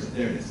 though. Where is it?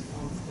 There it is.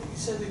 You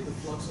said leave the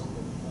flux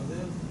open. Are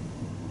there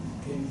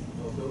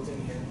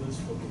built-in handlers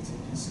for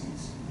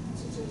contingencies,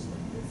 such as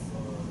like if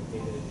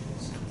data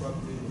is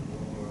corrupted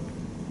or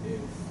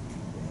if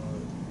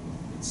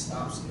it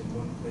stops in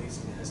one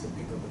place and it has to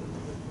pick up in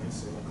another place,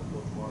 so like a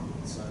bookmark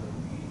inside of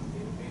the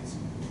database?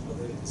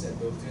 Is that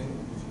built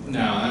in?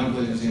 No, I don't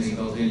believe there's anything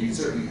built in. You can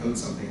certainly code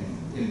something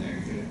in there.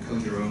 You can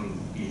code your own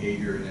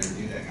behavior in there and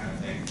do that kind of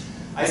thing.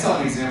 I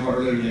saw an example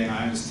earlier today, and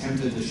I was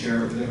tempted to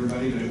share it with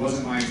everybody, but it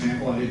wasn't my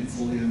example. I didn't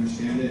fully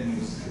understand it, and it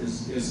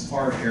was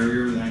far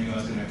hairier than I knew I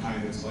was going to have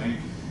time to explain.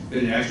 But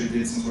it actually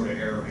did some sort of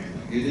error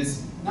handling. It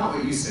is not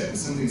what you said, but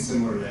something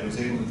similar to that. It was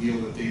able to deal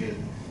with data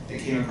that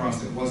came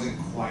across that wasn't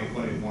quite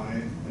what it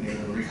wanted, and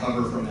able to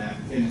recover from that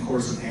in the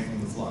course of handling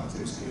the flux.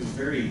 It was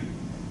very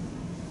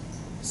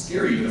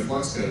scary to the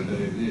flux code, but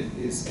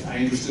I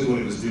understood what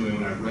it was doing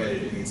when I read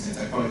it. It made sense.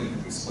 I probably didn't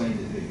have explained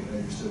it to you, but I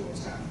understood what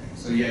was happening.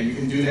 So yeah, you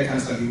can do that kind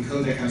of stuff. You can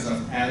code that kind of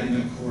stuff in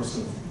the course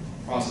of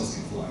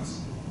processing flux.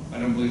 I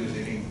don't believe there's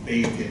anything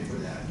baked in for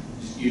that.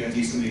 You have to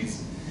use some of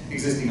these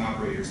existing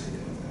operators to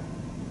deal with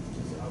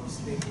that. I was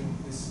thinking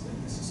this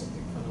is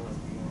something kind of like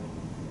the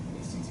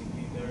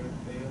HTTP layer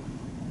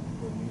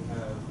when you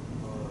have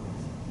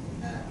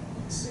an app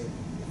on sync.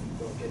 If you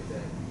don't get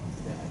that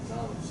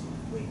acknowledged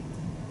wait,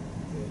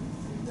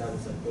 that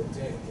was like built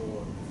in,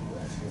 or if you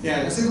actually...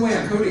 Yeah, see the way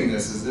I'm coding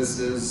this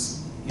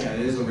is yeah,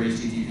 it is over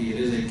HTTP, it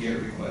is a GET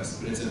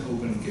request, but it's an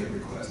open GET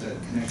request. That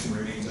connection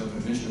remains open.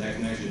 Eventually that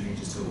connection may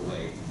just go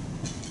away.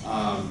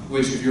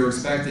 Which if you're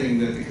expecting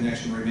that the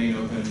connection remain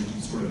open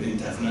sort of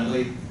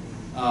indefinitely,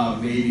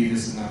 maybe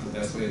this is not the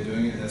best way of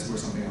doing it. That's where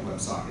something on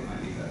WebSocket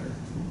might be better.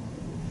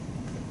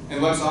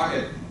 And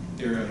WebSocket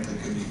theoretically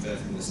could be fed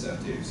from this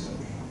step too, so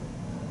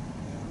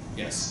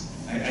yes,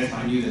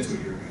 I knew that's what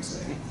you were going to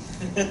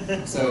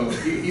say. So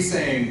he's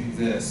saying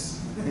this,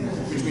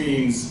 which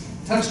means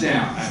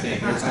touchdown, I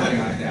think, or something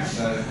like that.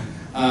 But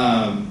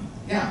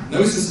yeah,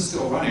 notice this is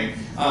still running.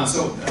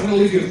 So I'm going to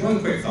leave you with one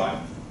quick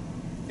thought.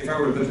 If I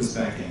were to put this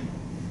back in,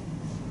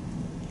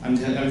 I'm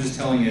just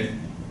telling it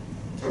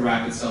to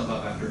wrap itself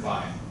up after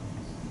 5.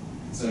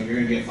 So you're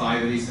going to get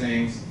 5 of these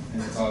things,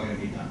 and it's all going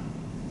to be done.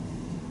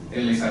 At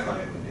least I thought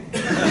it would be.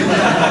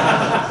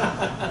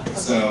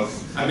 So,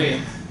 I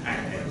mean, I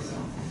don't know.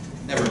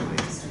 Never really.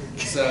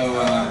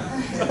 So,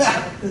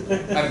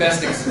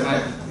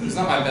 it's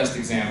not my best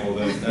example,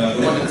 but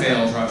the one that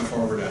fails right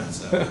before we're done.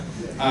 So,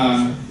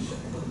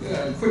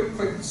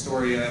 quick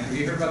story. Have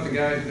you heard about the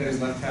guy who got his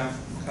left half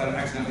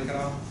accidentally cut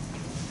off?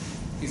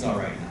 He's all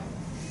right now.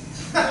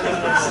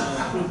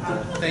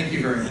 Thank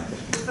you very much.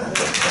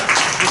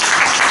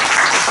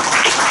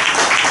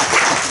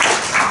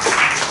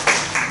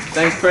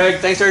 Thanks, Craig.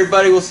 Thanks,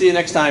 everybody. We'll see you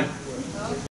next time.